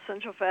need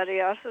essential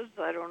fatty acids?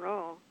 I don't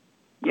know.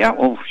 Yeah,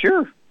 well,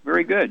 sure.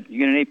 Very good. You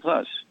get an A+.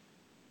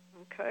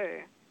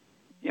 Okay.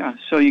 Yeah,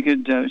 so you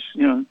could,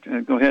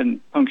 go ahead and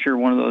puncture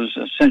one of those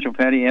essential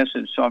fatty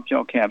acid soft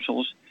gel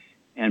capsules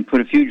and put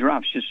just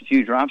a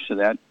few drops of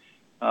that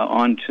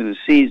onto the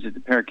seeds that the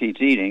parakeet's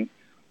eating.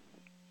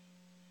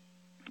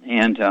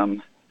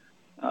 And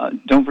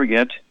don't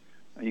forget,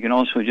 you can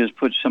also just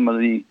put some of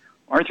the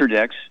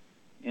Arthrodex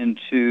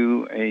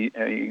into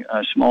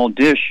a small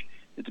dish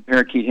that the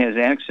parakeet has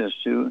access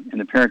to,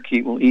 and the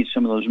parakeet will eat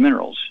some of those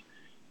minerals.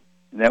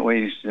 That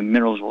way the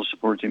minerals will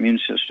support the immune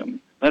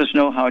system. Let us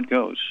know how it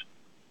goes.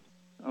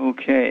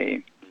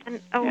 Okay.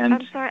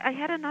 I'm sorry, I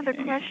had another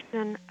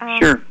question.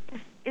 Sure.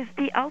 Is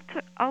the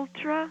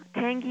Ultra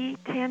Tangy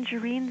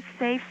Tangerine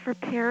safe for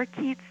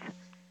parakeets?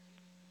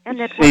 And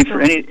it's safe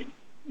for any...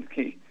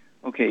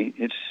 Okay,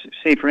 it's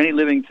safe for any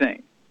living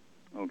thing.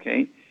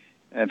 Okay.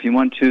 If you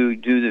want to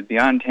do the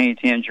Beyond Tangy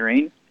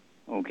Tangerine,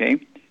 okay.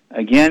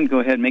 Again, go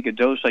ahead and make a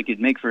dose like you'd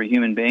make for a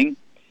human being,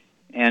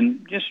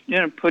 and just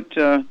put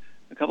a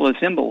couple of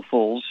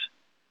thimblefuls.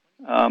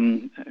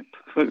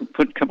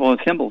 Put a couple of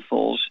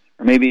thimblefuls,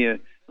 or maybe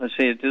let's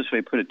say it this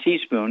way: put a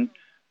teaspoon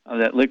of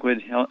that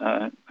liquid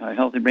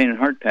Healthy Brain and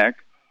Heart Pack,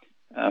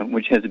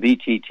 which has a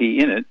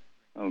BTT in it,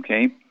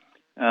 okay,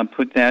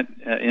 put that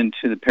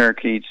into the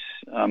parakeets,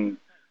 on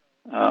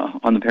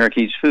the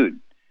parakeets' food.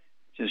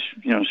 Just,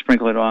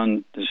 sprinkle it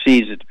on the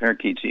seeds that the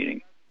parakeet's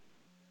eating.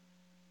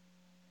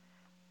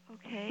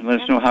 Okay. And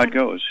let us know how it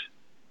goes.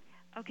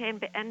 Okay,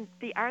 and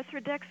the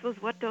Arthrodex was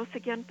what dose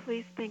again,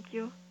 please? Thank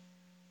you.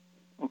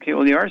 Okay,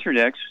 well, the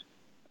Arthrodex,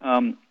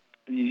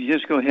 you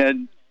just go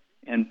ahead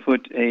and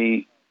put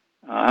I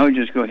would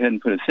just go ahead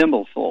and put a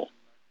thimbleful,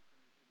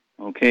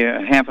 okay,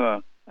 a half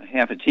a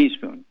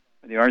teaspoon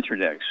of the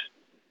Arthrodex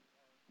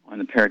on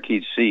the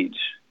parakeet seeds.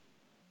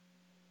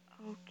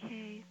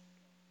 Okay.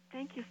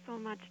 Thank you so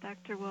much,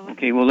 Dr. Willis.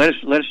 Okay, well, let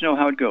us know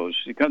how it goes.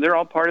 They're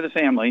all part of the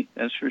family,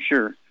 that's for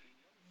sure.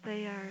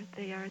 They are.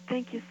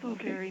 Thank you so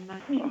very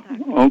much, Doctor.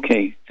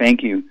 Okay,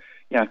 thank you.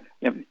 Yeah,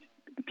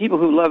 people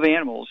who love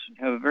animals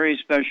have a very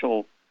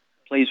special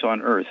place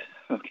on Earth,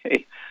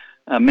 okay?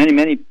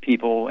 Many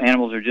people,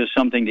 animals are just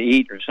something to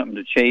eat or something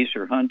to chase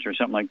or hunt or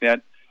something like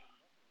that.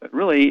 But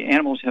really,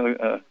 animals have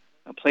a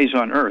place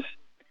on Earth.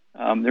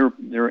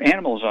 There were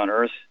animals on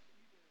Earth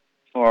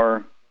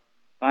for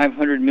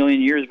 500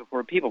 million years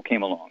before people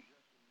came along.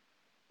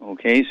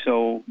 Okay,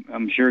 so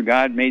I'm sure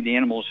God made the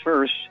animals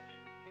first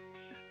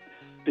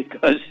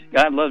because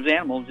God loves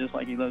animals just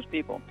like he loves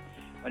people.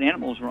 But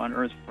animals were on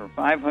Earth for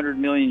 500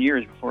 million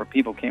years before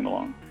people came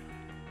along.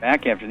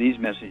 Back after these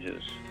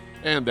messages.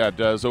 And that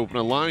does open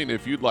a line.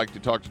 If you'd like to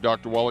talk to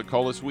Dr. Wallach,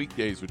 call us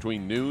weekdays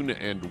between noon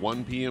and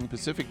 1 p.m.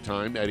 Pacific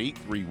Time at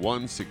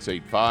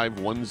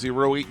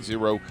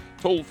 831-685-1080.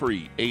 Toll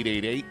free,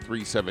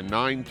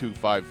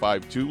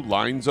 888-379-2552.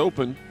 Lines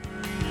open.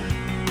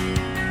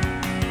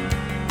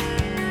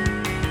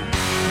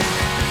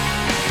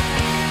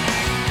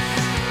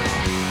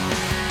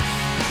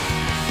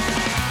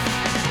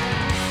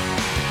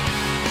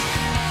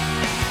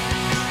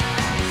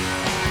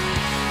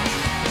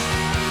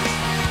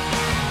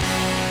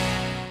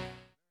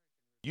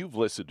 You've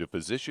listened to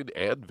physician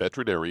and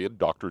veterinarian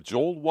Dr.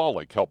 Joel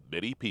Wallach help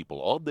many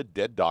people on the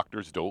Dead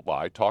Doctors Don't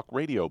Lie talk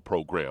radio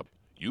program.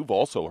 You've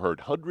also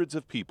heard hundreds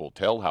of people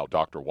tell how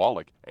Dr.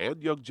 Wallach and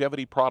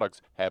Youngevity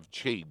products have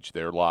changed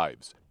their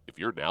lives. If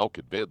you're now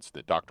convinced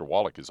that Dr.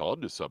 Wallach is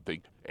onto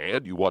something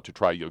and you want to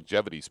try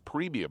Youngevity's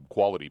premium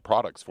quality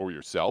products for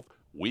yourself,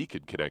 we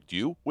can connect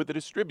you with a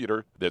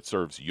distributor that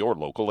serves your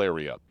local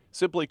area.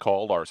 Simply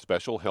call our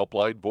special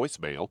helpline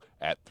voicemail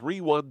at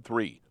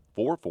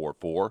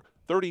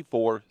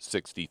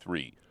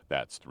 313-444-3463.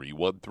 That's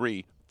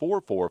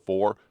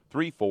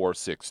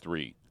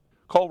 313-444-3463.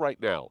 Call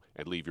right now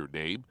and leave your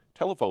name,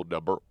 telephone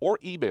number, or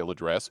email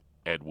address,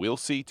 and we'll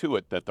see to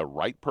it that the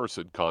right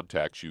person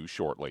contacts you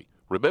shortly.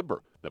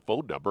 Remember, the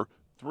phone number,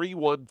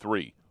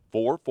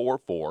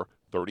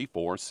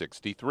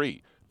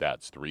 313-444-3463.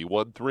 That's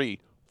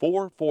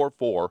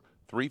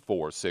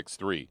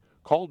 313-444-3463.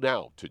 Call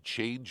now to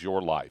change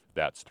your life.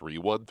 That's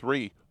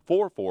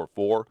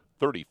 313-444-3463.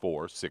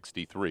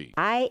 3463.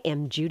 I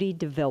am Judy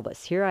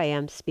DeVilbus. Here I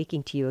am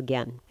speaking to you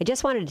again. I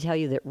just wanted to tell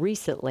you that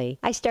recently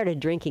I started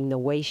drinking the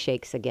Whey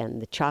Shakes again,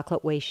 the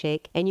chocolate Whey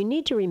Shake. And you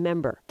need to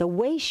remember, the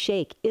Whey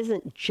Shake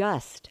isn't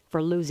just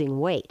for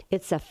losing weight.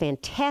 It's a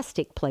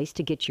fantastic place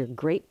to get your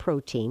great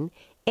protein.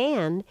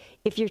 And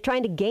if you're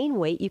trying to gain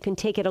weight, you can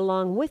take it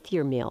along with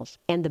your meals.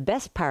 And the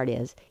best part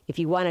is, if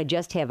you want to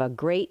just have a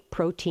great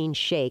protein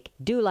shake,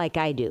 do like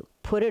I do.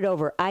 Put it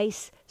over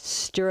ice,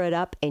 stir it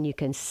up, and you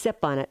can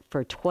sip on it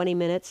for 20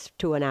 minutes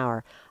to an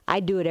hour.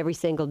 I do it every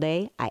single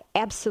day. I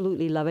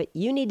absolutely love it.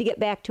 You need to get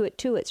back to it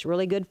too. It's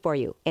really good for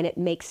you. And it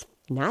makes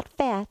not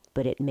fat,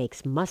 but it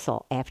makes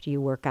muscle after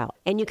you work out.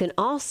 And you can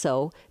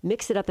also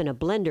mix it up in a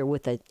blender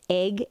with an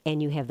egg,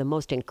 and you have the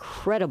most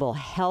incredible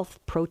health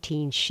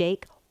protein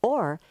shake.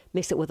 Or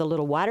mix it with a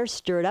little water,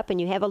 stir it up, and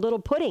you have a little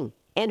pudding.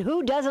 And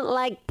who doesn't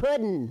like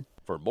pudding?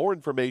 For more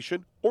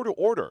information or to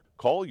order,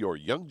 call your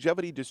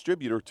Youngevity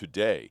distributor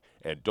today.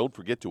 And don't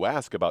forget to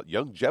ask about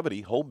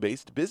Youngevity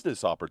home-based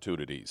business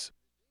opportunities.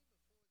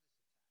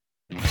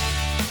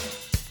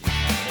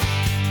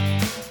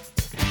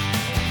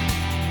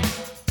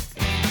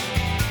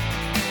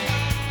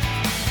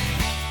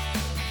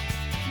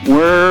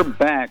 We're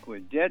back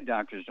with Dead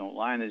Doctors Don't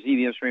Lie on the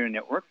ZBS Radio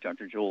Network.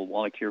 Dr. Joel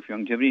Wallach here for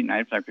Youngevity,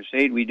 9 O'Clock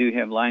Crusade. We do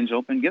have lines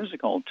open. Give us a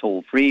call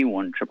toll-free,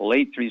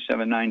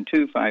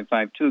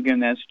 1-888-379-2552.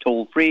 Again, that's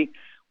toll-free,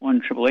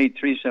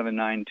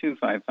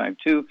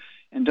 1-888-379-2552.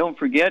 And don't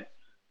forget,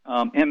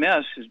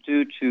 MS is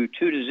due to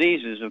two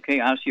diseases, okay,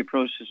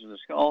 osteoporosis of the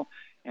skull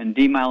and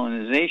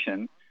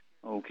demyelinization,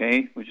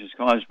 okay, which is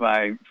caused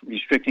by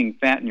restricting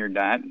fat in your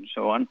diet and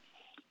so on.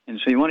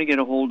 And so you want to get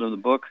a hold of the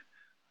book.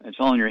 It's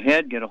all in your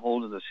head. Get a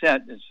hold of the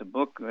set. It's a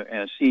book,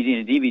 a CD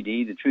and a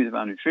DVD, The Truth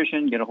About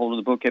Nutrition. Get a hold of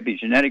the book,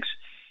 Epigenetics.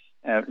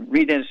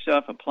 Read that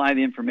stuff, apply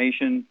the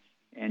information,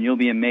 and you'll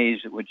be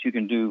amazed at what you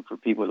can do for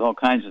people with all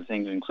kinds of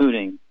things,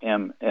 including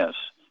MS,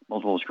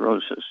 multiple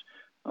sclerosis.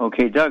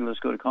 Okay, Doug, let's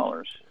go to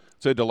callers.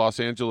 Say to Los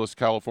Angeles,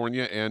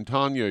 California, and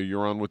Tanya,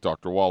 you're on with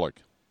Dr.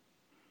 Wallach.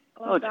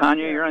 Hello,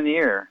 Tanya, you're on the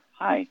air.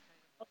 Hi.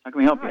 How can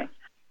we help you?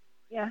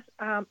 Yes,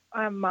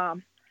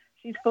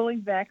 she's fully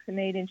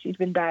vaccinated and she's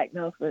been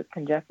diagnosed with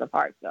congestive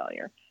heart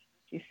failure.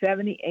 She's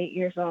 78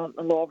 years old,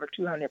 a little over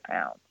 200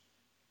 pounds.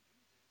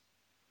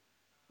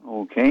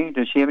 Okay.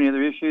 Does she have any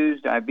other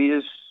issues?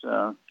 Diabetes?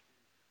 High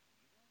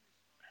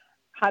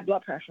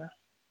blood pressure.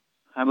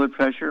 High blood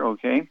pressure,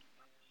 okay.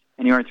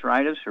 Any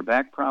arthritis or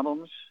back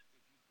problems?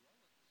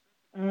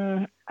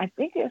 I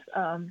think it's,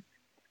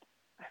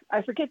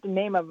 I forget the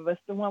name of it, but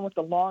it's the one with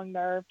the long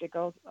nerve that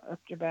goes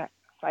up your back.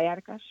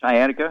 Sciatica?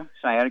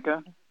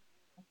 Sciatica.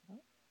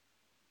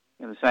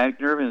 Yeah, the sciatic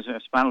nerve is a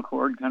spinal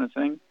cord kind of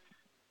thing.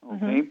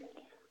 Okay.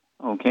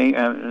 Okay,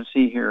 let's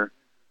see here.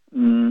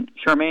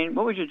 Charmaine,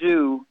 what would you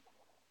do?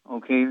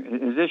 Okay,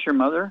 is this your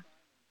mother?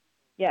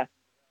 Yes.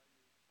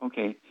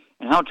 Okay,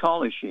 and how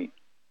tall is she?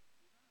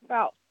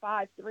 About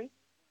 5'3".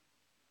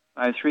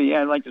 5'3",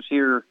 yeah, I'd like to see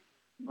her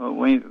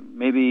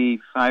maybe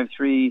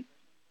 5'3",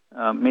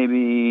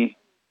 maybe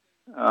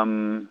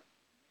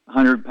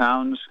 100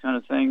 pounds kind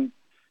of thing.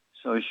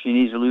 So she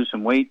needs to lose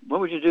some weight.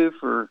 What would you do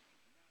for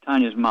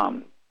Tanya's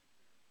mom?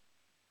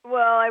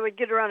 Well, I would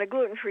get her on a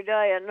gluten-free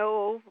diet.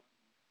 No,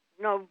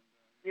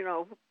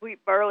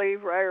 wheat, barley,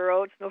 rye, or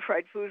oats, no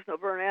fried foods, no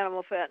burnt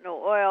animal fat,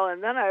 no oil.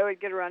 And then I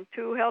would get her on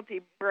 2 healthy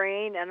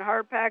brain and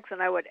heart packs,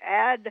 and I would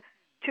add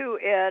to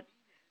it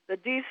the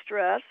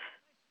De-Stress,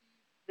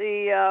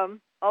 the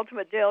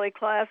Ultimate Daily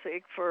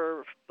Classic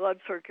for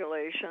blood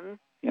circulation.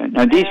 Yeah.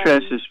 Now,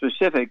 De-Stress is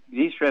specific.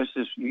 De-Stress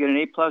is, you get an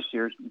A+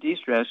 here.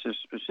 De-Stress is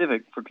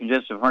specific for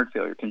congestive heart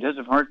failure.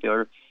 Congestive heart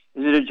failure,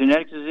 is it a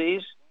genetic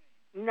disease?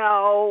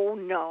 No.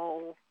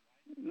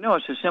 No,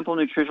 it's a simple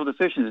nutritional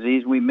deficiency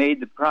disease. We made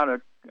the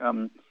product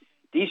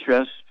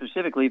De-Stress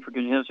specifically for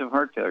congestive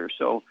heart failure.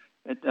 So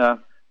at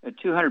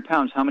 200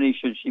 pounds, how many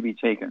should she be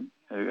taking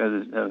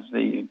of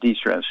the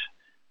De-Stress?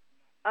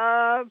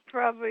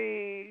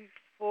 Probably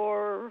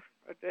 4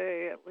 a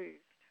day at least.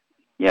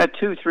 Yeah,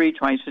 2, 3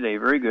 twice a day.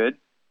 Very good.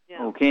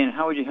 Yeah. Okay, and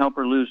how would you help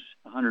her lose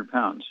 100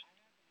 pounds?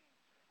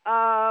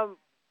 Well,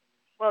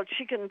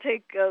 she can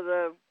take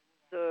the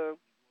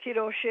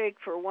keto shake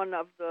for one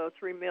of the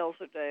 3 meals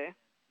a day.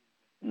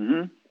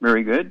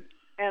 Very good.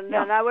 And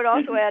then I would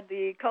also add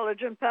the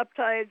collagen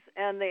peptides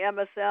and the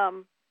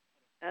MSM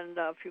and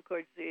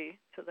Fucoid Z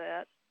to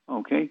that.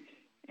 Okay.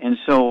 And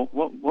so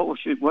what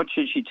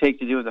should she take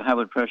to deal with the high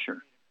blood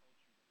pressure?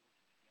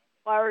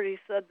 Well, I already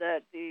said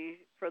that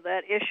for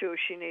that issue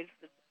she needs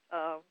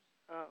the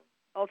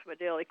Ultimate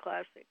Daily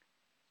Classic.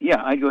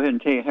 Yeah, I'd go ahead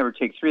and have her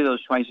take 3 of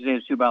those twice a day.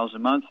 It's 2 bottles a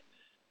month.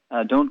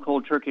 Don't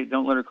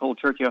let her cold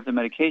turkey off the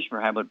medication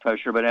for high blood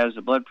pressure, but as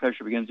the blood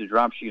pressure begins to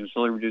drop, she can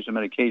slowly reduce the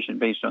medication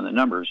based on the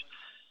numbers.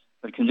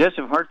 But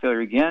congestive heart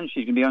failure, again,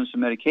 she's going to be on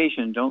some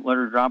medication. Don't let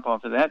her drop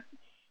off of that.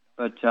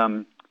 But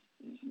the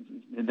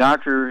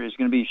doctor is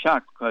going to be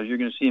shocked because you're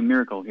going to see a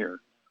miracle here.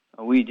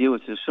 We deal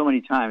with this so many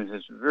times.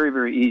 It's a very,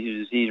 very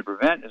easy disease to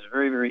prevent. It's a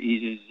very, very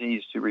easy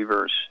disease to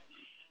reverse.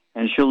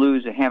 And she'll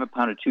lose a half a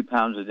pound to 2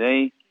 pounds a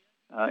day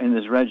in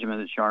this regimen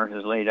that Char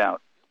has laid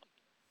out.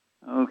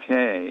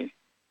 Okay.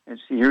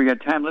 Let's see. Here we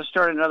got time. Let's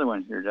start another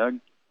one here, Doug.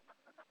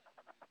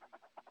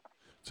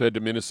 Let's head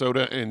to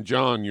Minnesota. And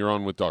John, you're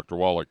on with Dr.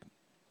 Wallach.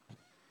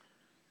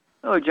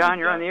 Hello, John.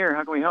 You're on the air.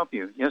 How can we help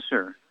you? Yes,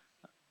 sir.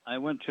 I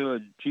went to a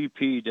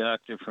GP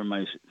doctor for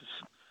my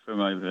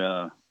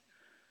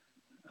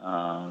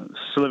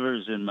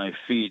slivers in my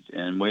feet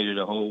and waited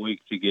a whole week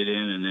to get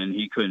in, and then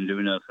he couldn't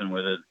do nothing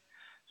with it.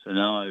 So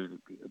now I've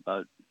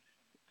about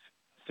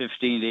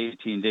 15 to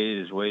 18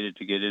 days waited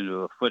to get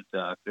into a foot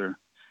doctor.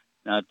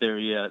 Not there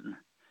yet.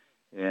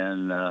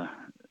 And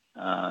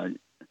I've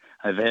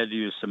had to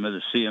use some of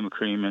the CM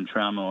cream and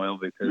trauma oil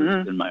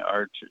because in my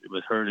arch it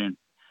was hurting.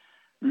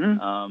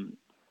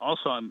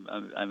 Also,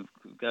 I've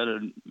got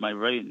my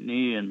right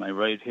knee and my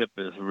right hip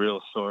is real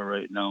sore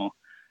right now,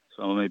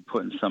 so I'm going to be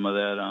putting some of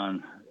that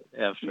on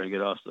after I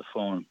get off the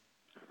phone.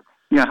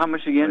 Yeah, how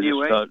much again do you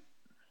weigh?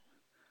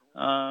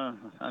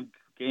 I've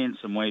gained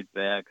some weight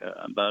back,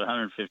 about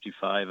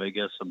 155. I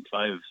guess I'm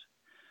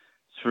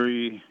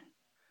 5'3".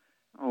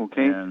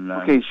 Okay.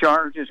 Okay,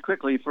 Char, just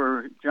quickly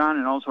for John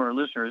and also our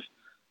listeners,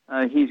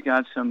 he's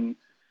got some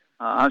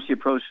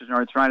osteoporosis and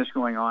arthritis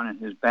going on in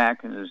his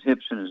back and his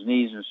hips and his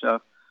knees and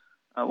stuff.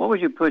 What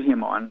would you put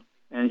him on?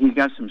 And he's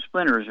got some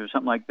splinters or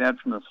something like that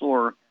from the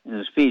floor in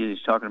his feet.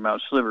 He's talking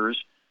about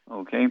slivers,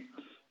 okay?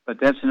 But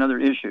that's another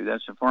issue.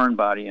 That's a foreign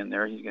body in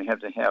there. He's going to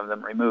have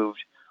them removed.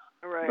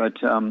 Right.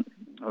 But,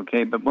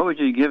 okay, but what would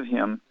you give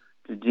him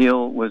to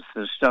deal with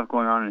the stuff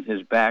going on in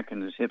his back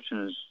and his hips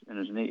and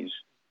his knees?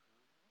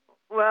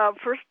 Well,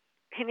 first,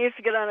 he needs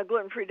to get on a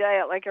gluten-free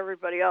diet like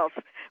everybody else.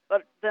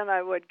 But then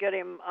I would get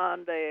him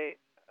on the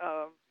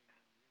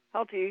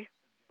healthy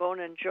bone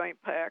and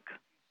joint pack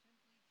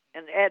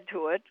and add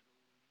to it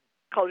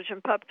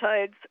collagen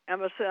peptides,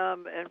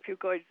 MSM, and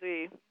Fucoid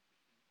Z.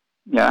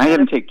 Yeah, I have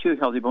him take 2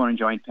 healthy bone and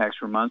joint packs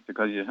per month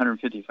because he's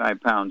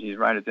 155 pounds. He's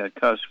right at that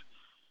cusp.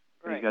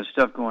 Right. He's got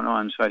stuff going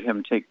on, so I'd have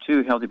him take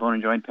 2 healthy bone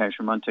and joint packs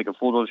per month, take a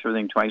full dose of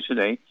everything twice a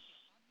day.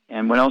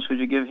 And what else would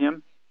you give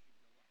him?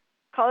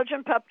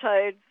 Collagen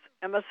peptides,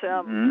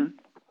 MSM,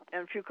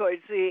 and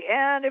Fucoid Z.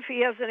 And if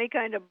he has any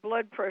kind of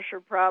blood pressure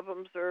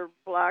problems or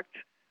blocked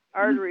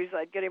arteries,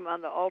 I'd get him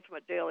on the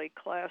Ultimate Daily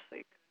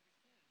Classic.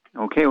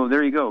 Okay, well,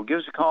 there you go. Give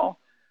us a call.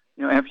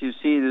 After you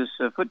see this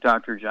foot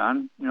doctor,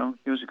 John,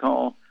 give us a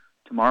call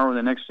tomorrow or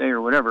the next day or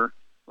whatever.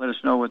 Let us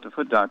know what the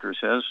foot doctor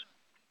says.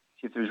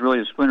 See if there's really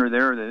a splinter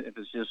there, if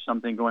it's just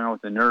something going on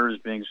with the nerves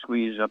being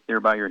squeezed up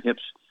there by your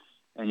hips,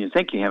 and you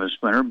think you have a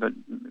splinter, but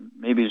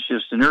maybe it's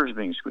just the nerves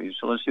being squeezed.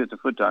 So let's see what the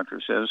foot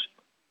doctor says.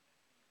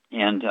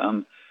 And,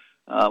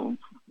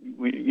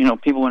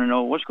 people want to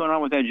know what's going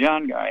on with that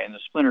John guy and the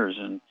splinters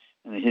and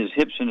his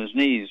hips and his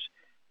knees,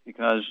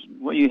 because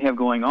what you have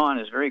going on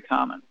is very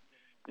common.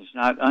 It's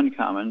not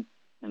uncommon,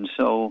 and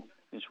so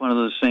it's one of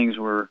those things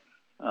where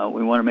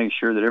we want to make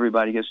sure that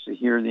everybody gets to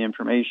hear the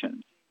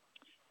information.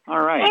 All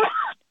right.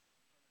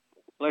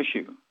 Bless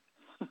you.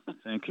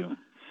 Thank you.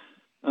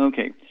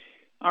 Okay.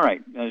 All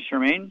right,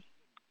 Charmaine,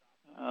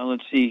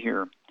 let's see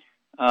here.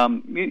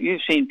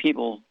 You've seen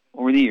people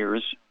over the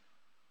years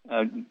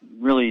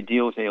really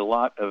deal with a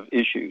lot of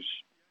issues.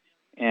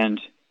 And,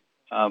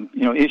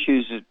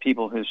 issues that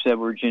people have said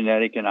were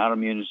genetic and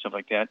autoimmune and stuff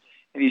like that.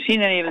 Have you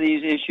seen any of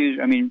these issues,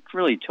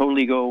 really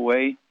totally go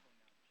away?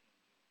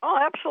 Oh,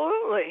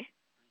 absolutely.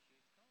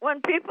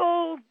 When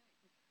people,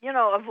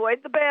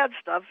 avoid the bad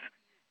stuff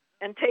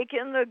and take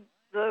in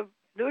the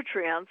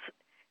nutrients,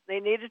 they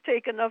need to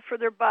take enough for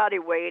their body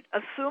weight,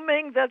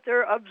 assuming that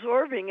they're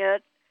absorbing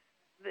it,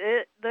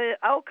 the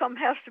outcome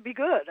has to be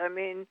good.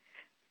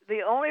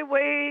 The only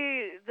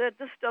way that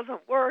this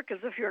doesn't work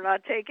is if you're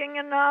not taking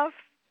enough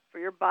for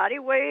your body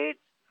weight,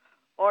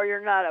 or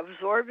you're not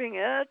absorbing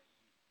it,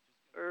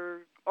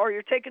 or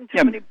you're taking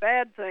too many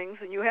bad things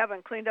and you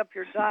haven't cleaned up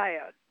your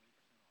diet.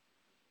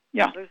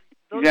 Yeah, those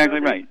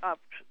exactly right.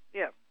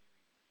 Yeah.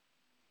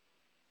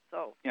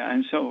 So. Yeah,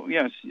 and so,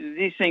 yes,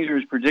 these things are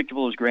as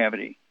predictable as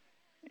gravity.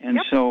 And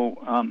so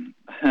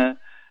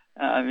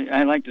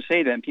I like to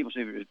say that, and people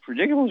say,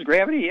 predictable as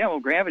gravity? Yeah, well,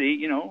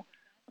 gravity,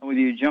 whether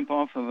you jump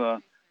off of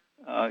the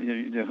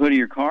hood of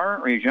your car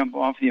or you jump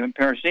off the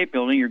Empire State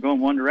Building, you're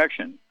going one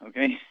direction,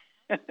 okay?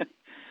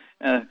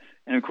 And,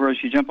 of course,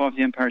 you jump off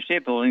the Empire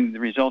State Building, the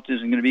result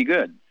isn't going to be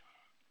good.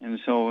 And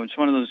so it's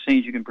one of those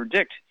things you can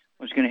predict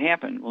what's going to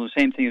happen. Well, the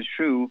same thing is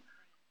true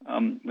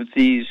with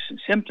these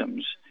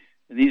symptoms.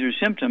 These are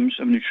symptoms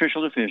of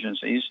nutritional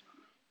deficiencies,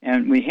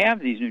 and we have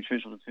these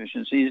nutritional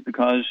deficiencies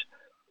because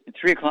at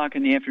 3 o'clock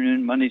in the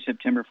afternoon, Monday,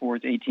 September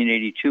 4th,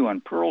 1882, on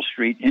Pearl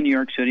Street in New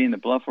York City, in the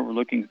bluff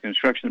overlooking the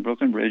construction of the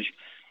Brooklyn Bridge,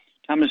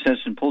 Thomas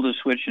Edison pulled a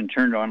switch and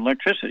turned on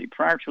electricity.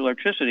 Prior to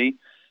electricity,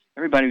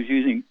 everybody was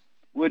using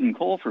wood and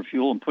coal for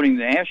fuel and putting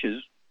the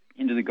ashes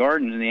into the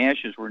garden, and the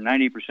ashes were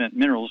 90%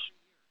 minerals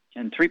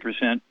and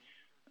 3%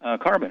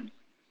 carbon,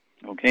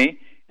 okay?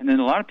 And then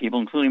a lot of people,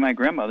 including my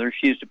grandmother,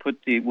 she used to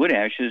put the wood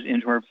ashes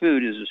into our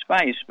food as a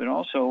spice, but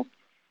also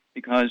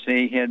because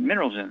they had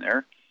minerals in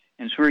there.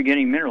 And so we're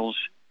getting minerals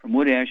from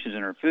wood ashes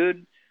in our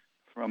food,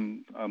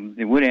 from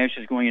the wood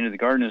ashes going into the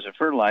garden as a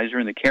fertilizer,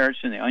 and the carrots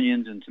and the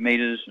onions and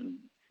tomatoes and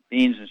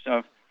beans and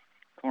stuff,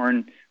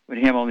 corn, would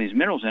have all these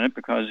minerals in it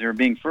because they're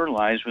being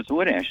fertilized with the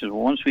wood ashes.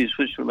 Well, once we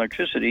switched to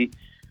electricity,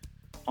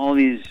 all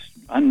these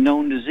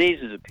unknown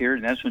diseases appeared,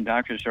 and that's when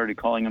doctors started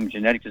calling them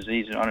genetic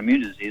disease and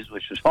autoimmune disease,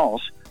 which was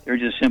false. They're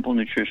just simple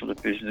nutritional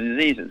deficiency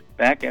diseases.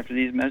 Back after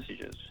these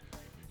messages.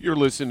 You're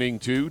listening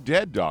to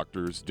Dead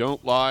Doctors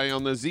Don't Lie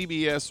on the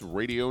ZBS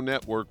Radio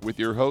Network with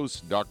your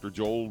host, Dr.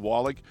 Joel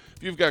Wallach.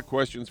 If you've got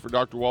questions for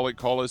Dr. Wallach,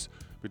 call us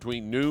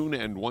between noon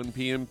and 1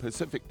 p.m.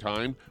 Pacific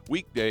Time,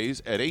 weekdays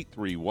at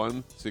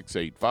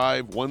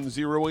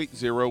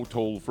 831-685-1080,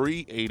 toll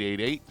free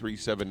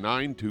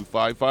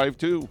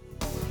 888-379-2552.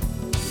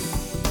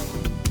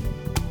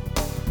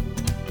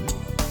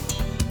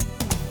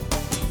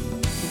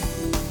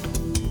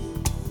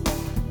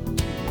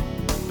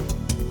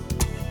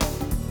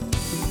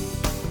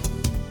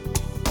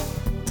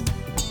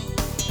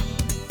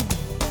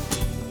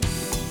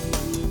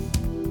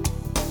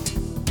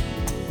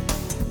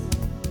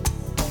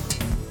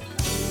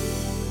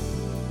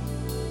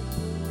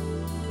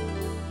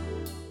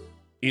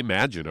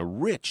 Imagine a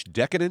rich,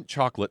 decadent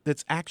chocolate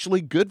that's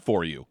actually good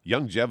for you.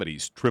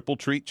 Youngevity's Triple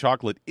Treat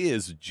chocolate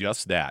is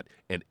just that,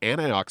 an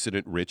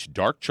antioxidant-rich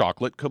dark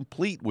chocolate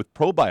complete with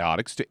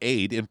probiotics to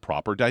aid in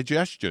proper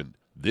digestion.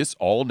 This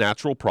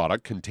all-natural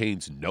product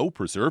contains no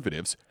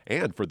preservatives,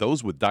 and for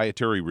those with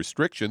dietary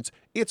restrictions,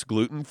 it's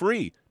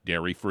gluten-free,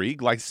 dairy-free,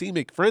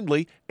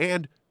 glycemic-friendly,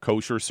 and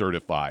kosher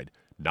certified.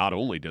 Not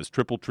only does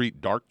Triple Treat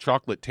dark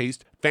chocolate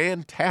taste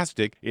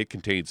fantastic, it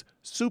contains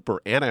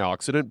super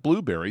antioxidant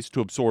blueberries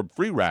to absorb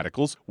free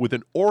radicals with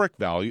an ORAC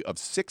value of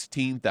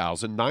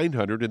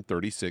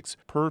 16,936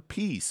 per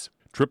piece.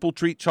 Triple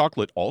Treat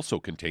chocolate also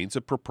contains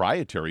a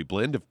proprietary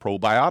blend of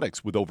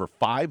probiotics with over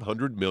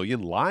 500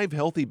 million live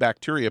healthy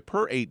bacteria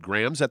per 8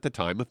 grams at the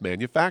time of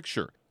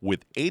manufacture,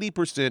 with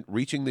 80%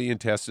 reaching the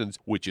intestines,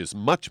 which is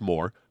much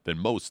more than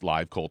most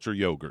live culture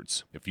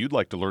yogurts. If you'd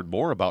like to learn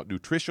more about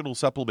nutritional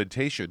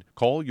supplementation,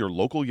 call your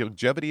local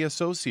Youngevity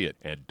associate,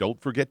 and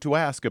don't forget to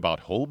ask about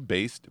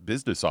home-based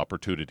business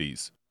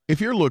opportunities. If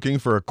you're looking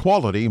for a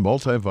quality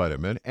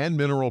multivitamin and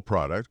mineral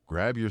product,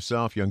 grab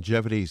yourself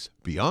Youngevity's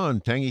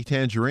Beyond Tangy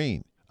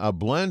Tangerine, a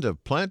blend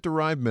of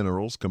plant-derived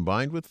minerals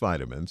combined with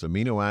vitamins,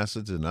 amino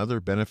acids, and other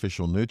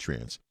beneficial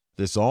nutrients.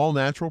 This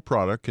all-natural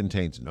product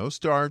contains no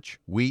starch,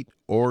 wheat,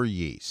 or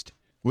yeast,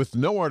 with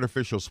no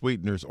artificial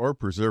sweeteners or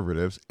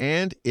preservatives,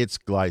 and it's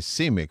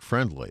glycemic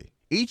friendly.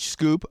 Each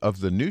scoop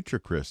of the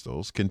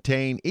NutriCrystals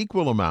contain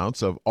equal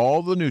amounts of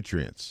all the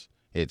nutrients.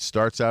 It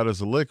starts out as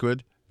a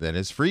liquid, then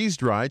is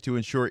freeze-dried to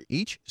ensure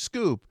each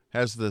scoop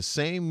has the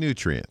same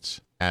nutrients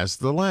as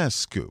the last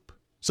scoop.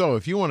 So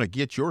if you want to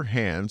get your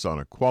hands on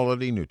a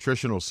quality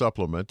nutritional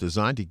supplement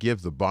designed to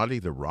give the body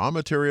the raw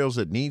materials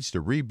it needs to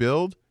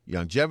rebuild,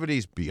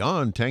 Youngevity's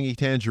Beyond Tangy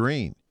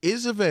Tangerine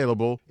is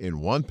available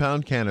in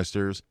 1-pound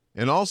canisters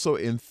and also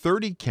in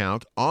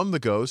 30-count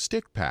on-the-go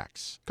stick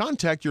packs.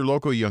 Contact your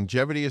local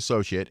Youngevity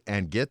associate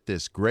and get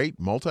this great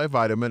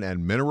multivitamin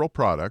and mineral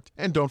product,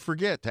 and don't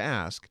forget to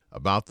ask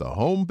about the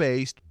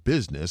home-based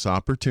business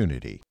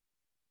opportunity.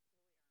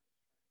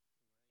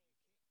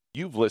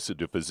 You've listened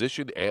to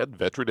physician and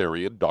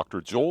veterinarian Dr.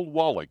 Joel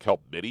Wallach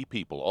help many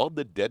people on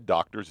the Dead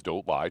Doctors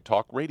Don't Lie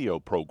talk radio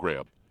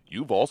program.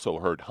 You've also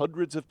heard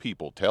hundreds of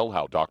people tell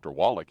how Dr.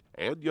 Wallach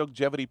and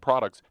Youngevity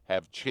products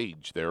have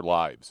changed their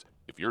lives.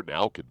 If you're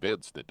now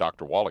convinced that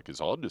Dr. Wallach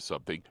is onto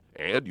something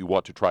and you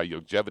want to try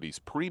Youngevity's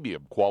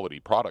premium quality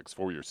products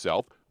for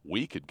yourself,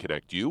 we can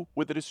connect you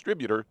with a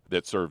distributor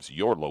that serves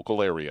your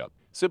local area.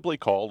 Simply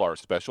call our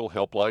special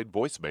helpline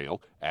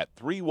voicemail at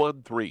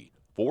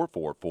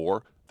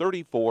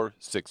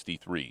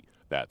 313-444-3463.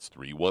 That's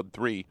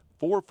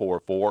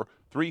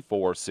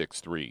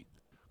 313-444-3463.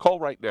 Call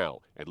right now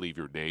and leave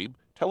your name,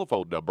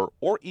 telephone number,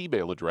 or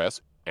email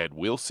address, and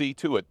we'll see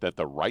to it that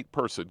the right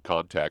person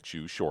contacts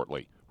you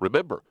shortly.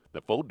 Remember,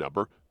 the phone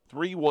number,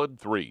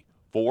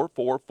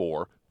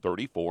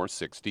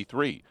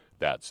 313-444-3463.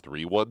 That's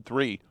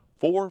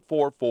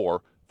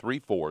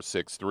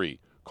 313-444-3463.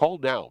 Call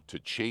now to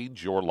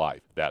change your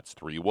life. That's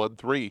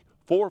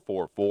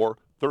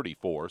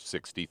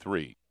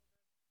 313-444-3463.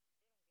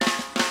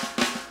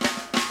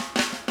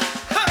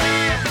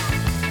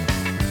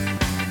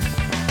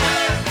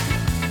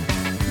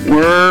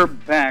 We're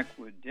back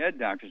with Dead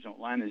Doctors Don't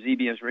Lie on the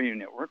ZBS Radio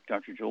Network.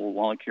 Dr. Joel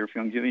Wallach here for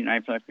Youngevity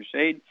Knife Life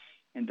Crusade.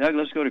 And Doug,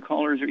 let's go to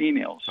callers or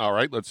emails. All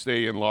right, let's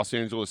stay in Los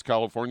Angeles,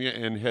 California,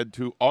 and head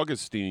to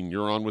Augustine.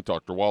 You're on with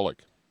Dr.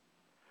 Wallach.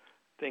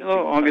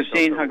 Hello,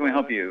 Augustine. How can we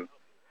help you?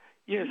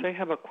 Yes, I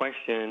have a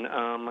question.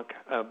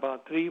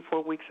 About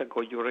 3-4 weeks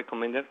ago, you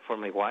recommended for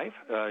my wife.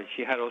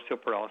 She had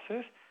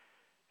osteoporosis,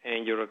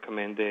 and you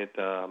recommended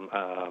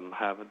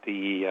have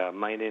the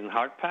Myelin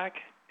Heart Pack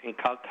and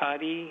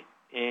Caltati,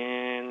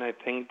 and I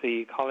think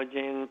the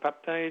collagen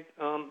peptide.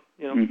 I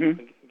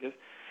guess.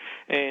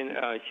 And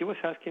she was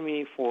asking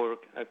me for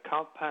a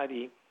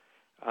Calpati.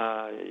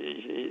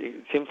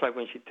 It seems like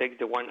when she takes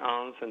the 1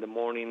 ounce in the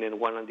morning and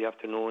 1 in the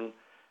afternoon,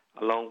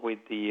 along with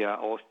the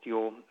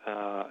osteo,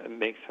 it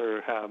makes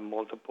her have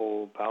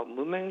multiple bowel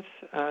movements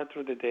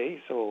through the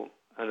day. So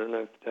I don't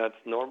know if that's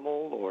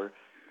normal or...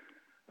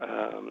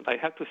 I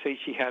have to say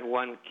she had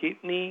 1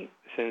 kidney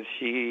since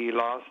she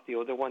lost the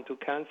other one to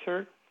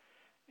cancer.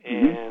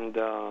 And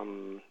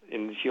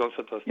she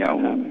also does not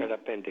have her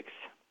appendix.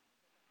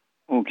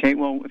 Okay,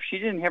 well, if she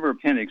didn't have her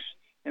appendix,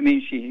 that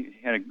means she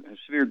had a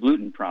severe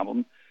gluten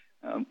problem,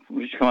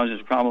 which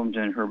causes problems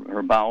in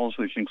her bowels,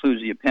 which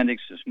includes the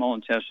appendix, the small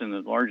intestine,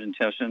 the large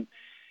intestine.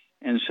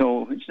 And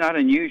so it's not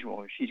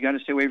unusual. She's got to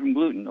stay away from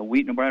gluten. No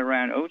wheat, no barley,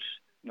 rye, and oats.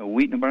 No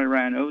wheat, no barley,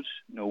 rye, and oats.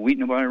 No wheat,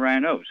 no barley, rye,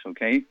 and oats,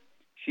 okay?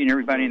 She and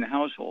everybody in the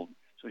household.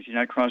 So she's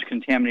not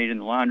cross-contaminated in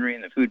the laundry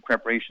and the food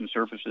preparation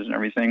surfaces and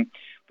everything.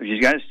 But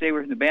she's got to stay away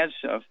from the bad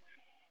stuff.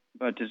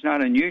 But it's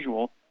not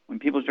unusual when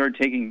people start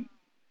taking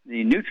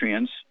the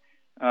nutrients,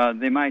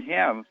 they might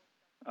have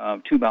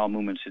 2 bowel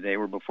movements a day,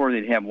 where before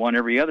they'd have 1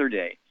 every other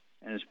day.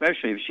 And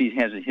especially if she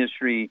has a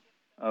history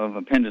of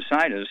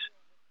appendicitis,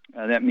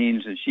 that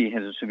means that she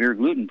has a severe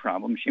gluten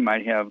problem. She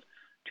might have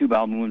 2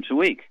 bowel movements a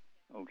week,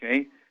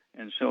 okay?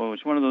 And so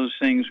it's one of those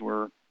things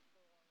where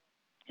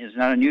it's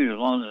not unusual, as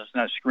long as it's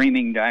not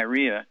screaming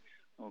diarrhea,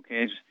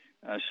 okay?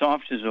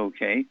 Soft is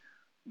okay,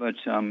 but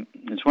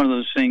it's one of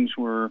those things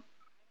where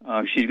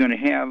she's going to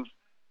have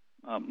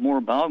more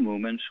bowel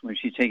movements when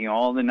she's taking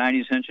all the 90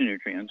 essential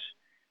nutrients,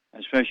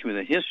 especially with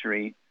a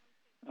history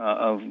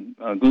of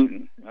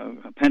gluten.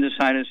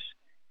 Appendicitis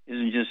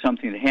isn't just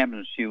something that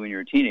happens to you when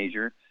you're a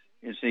teenager.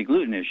 It's a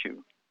gluten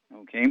issue,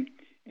 okay?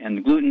 And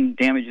the gluten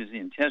damages the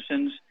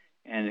intestines,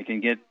 and it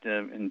can get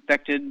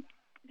infected,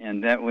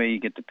 and that way you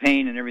get the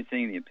pain and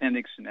everything, the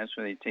appendix, and that's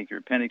why they take your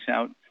appendix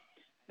out.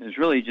 It's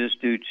really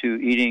just due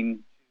to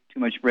eating too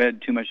much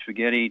bread, too much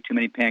spaghetti, too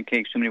many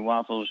pancakes, too many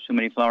waffles, too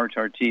many flour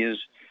tortillas,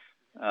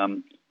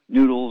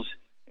 noodles,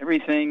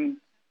 everything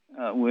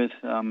with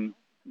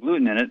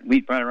gluten in it,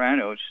 wheat, barley, rye,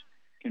 and oats,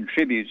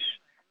 contributes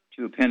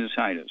to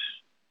appendicitis.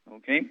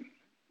 Okay?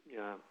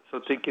 Yeah. So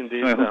taking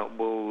this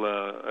will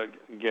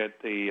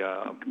get the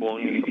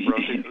bone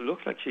process. It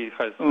looks like she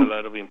has a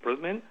lot of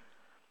improvement.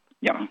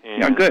 Yeah.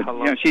 Yeah. Good.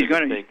 Yeah. She's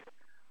going to.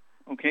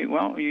 Okay,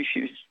 well,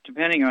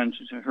 depending on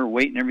her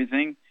weight and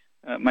everything,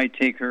 it might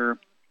take her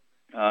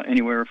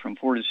anywhere from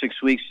 4 to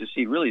 6 weeks to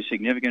see really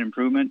significant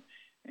improvement.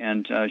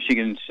 And she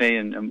can say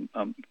in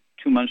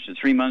 2 months to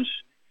 3 months,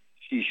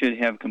 she should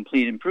have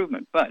complete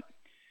improvement. But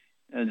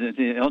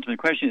the ultimate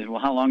question is,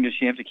 well, how long does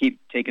she have to keep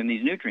taking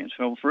these nutrients?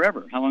 Well,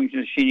 forever. How long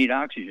does she need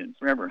oxygen?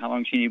 Forever. How long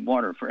does she need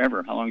water?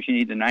 Forever. How long does she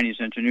need the 90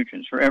 essential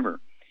nutrients? Forever.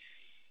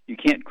 You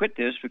can't quit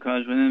this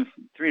because within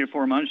 3 to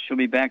 4 months, she'll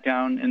be back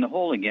down in the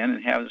hole again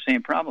and have the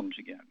same problems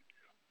again.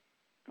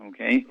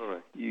 Okay? All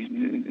right.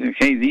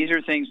 Okay, these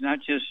are things not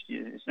just,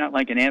 it's not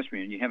like an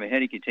aspirin. You have a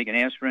headache, you take an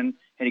aspirin,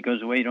 headache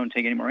goes away, you don't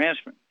take any more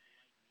aspirin.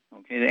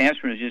 Okay, the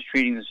aspirin is just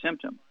treating the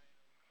symptom.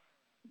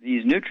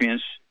 These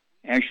nutrients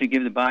actually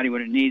give the body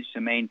what it needs to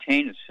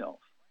maintain itself.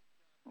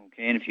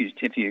 Okay, and if you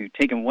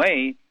take them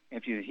away,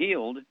 if you've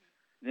healed,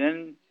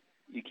 then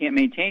you can't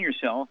maintain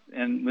yourself,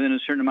 and within a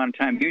certain amount of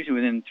time, usually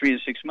within 3 to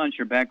 6 months,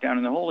 you're back down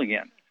in the hole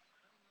again.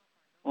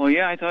 Well,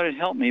 yeah, I thought it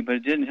helped me, but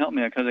it didn't help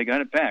me because I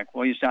got it back.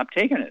 Well, you stopped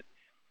taking it.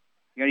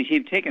 You got to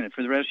keep taking it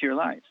for the rest of your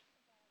life.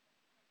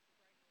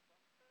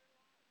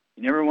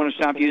 You never want to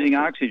stop using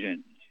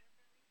oxygen.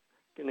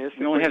 You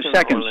only have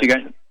seconds.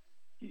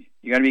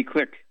 You got to be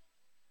quick.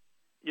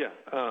 Yeah,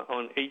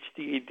 on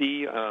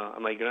HDD,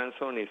 my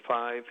grandson is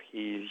 5.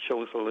 He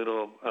shows a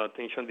little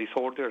attention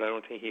disorder. I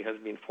don't think he has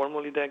been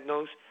formally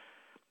diagnosed.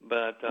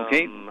 But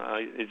okay.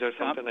 Is there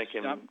something I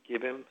can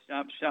give him?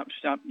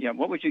 Stop. Yeah,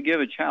 what would you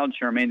give a child,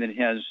 Charmaine, that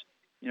has,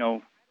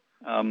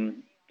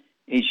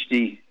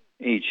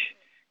 HDH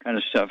kind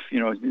of stuff,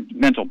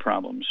 mental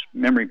problems,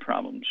 memory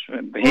problems,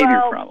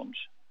 behavior problems?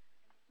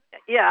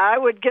 Yeah, I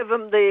would give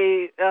him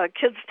the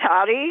Kids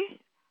Toddy,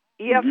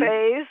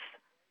 EFAs,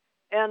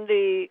 and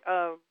the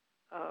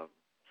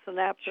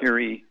Synaptive.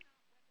 Cherry.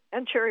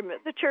 And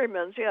the Cherry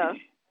Mints, yeah.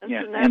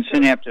 And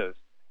Synaptive.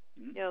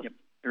 Yes. Yep,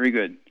 very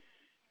good.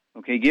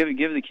 Okay, give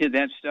the kid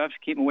that stuff.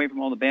 Keep him away from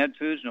all the bad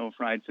foods, no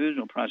fried foods,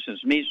 no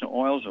processed meats, no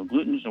oils, no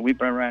glutens, no wheat,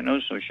 brown rice, no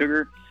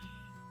sugar.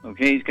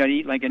 Okay, he's got to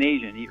eat like an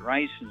Asian. Eat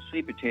rice and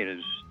sweet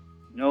potatoes.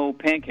 No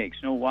pancakes,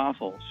 no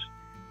waffles.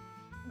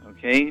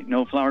 Okay,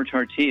 no flour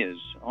tortillas.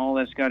 All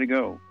that's got to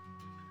go.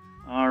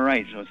 All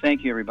right, so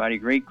thank you, everybody.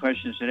 Great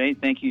questions today.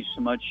 Thank you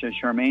so much,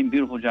 Charmaine.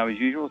 Beautiful job as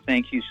usual.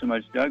 Thank you so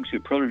much, Doug.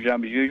 Superlative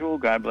job as usual.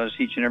 God bless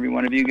each and every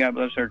one of you. God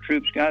bless our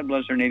troops. God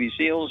bless our Navy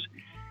SEALs.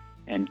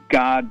 And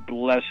God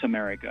bless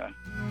America.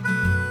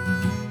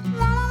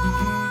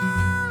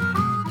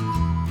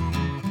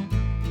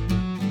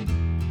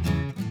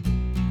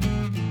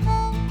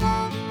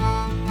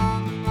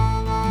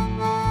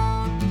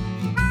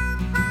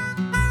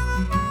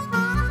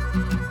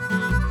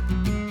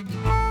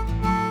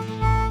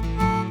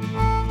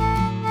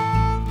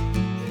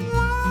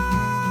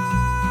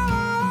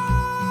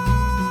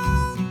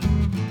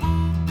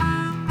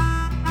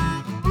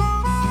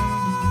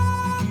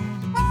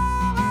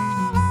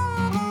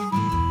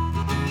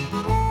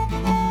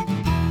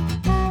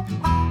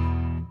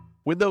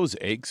 When those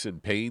aches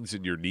and pains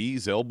in your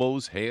knees,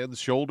 elbows, hands,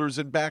 shoulders,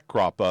 and back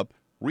crop up,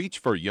 reach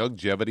for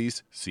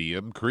Youngevity's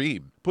CM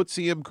Cream. Put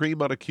CM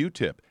Cream on a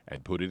Q-tip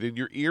and put it in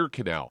your ear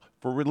canal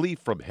for relief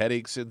from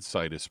headaches and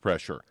sinus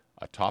pressure.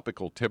 A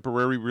topical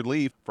temporary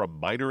relief from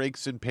minor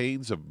aches and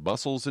pains of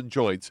muscles and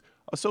joints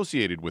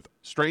associated with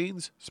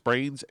strains,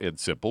 sprains, and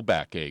simple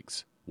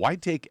backaches. Why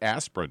take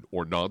aspirin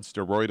or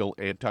non-steroidal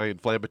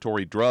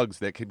anti-inflammatory drugs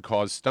that can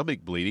cause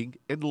stomach bleeding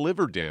and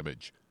liver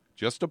damage?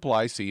 Just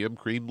apply CM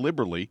Cream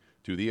liberally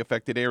to the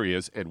affected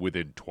areas, and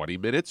within 20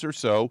 minutes or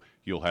so,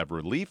 you'll have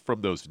relief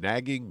from those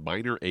nagging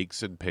minor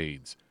aches and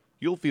pains.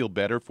 You'll feel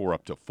better for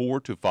up to 4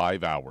 to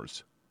 5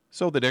 hours.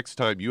 So the next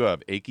time you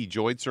have achy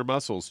joints or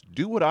muscles,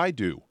 do what I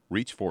do.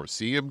 Reach for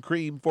CM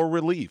Cream for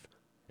relief.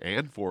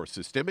 And for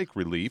systemic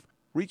relief,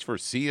 reach for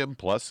CM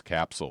Plus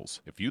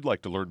capsules. If you'd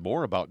like to learn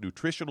more about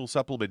nutritional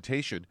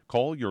supplementation,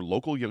 call your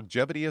local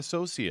Youngevity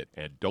associate.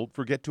 And don't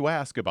forget to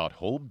ask about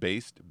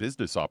home-based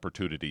business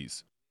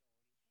opportunities.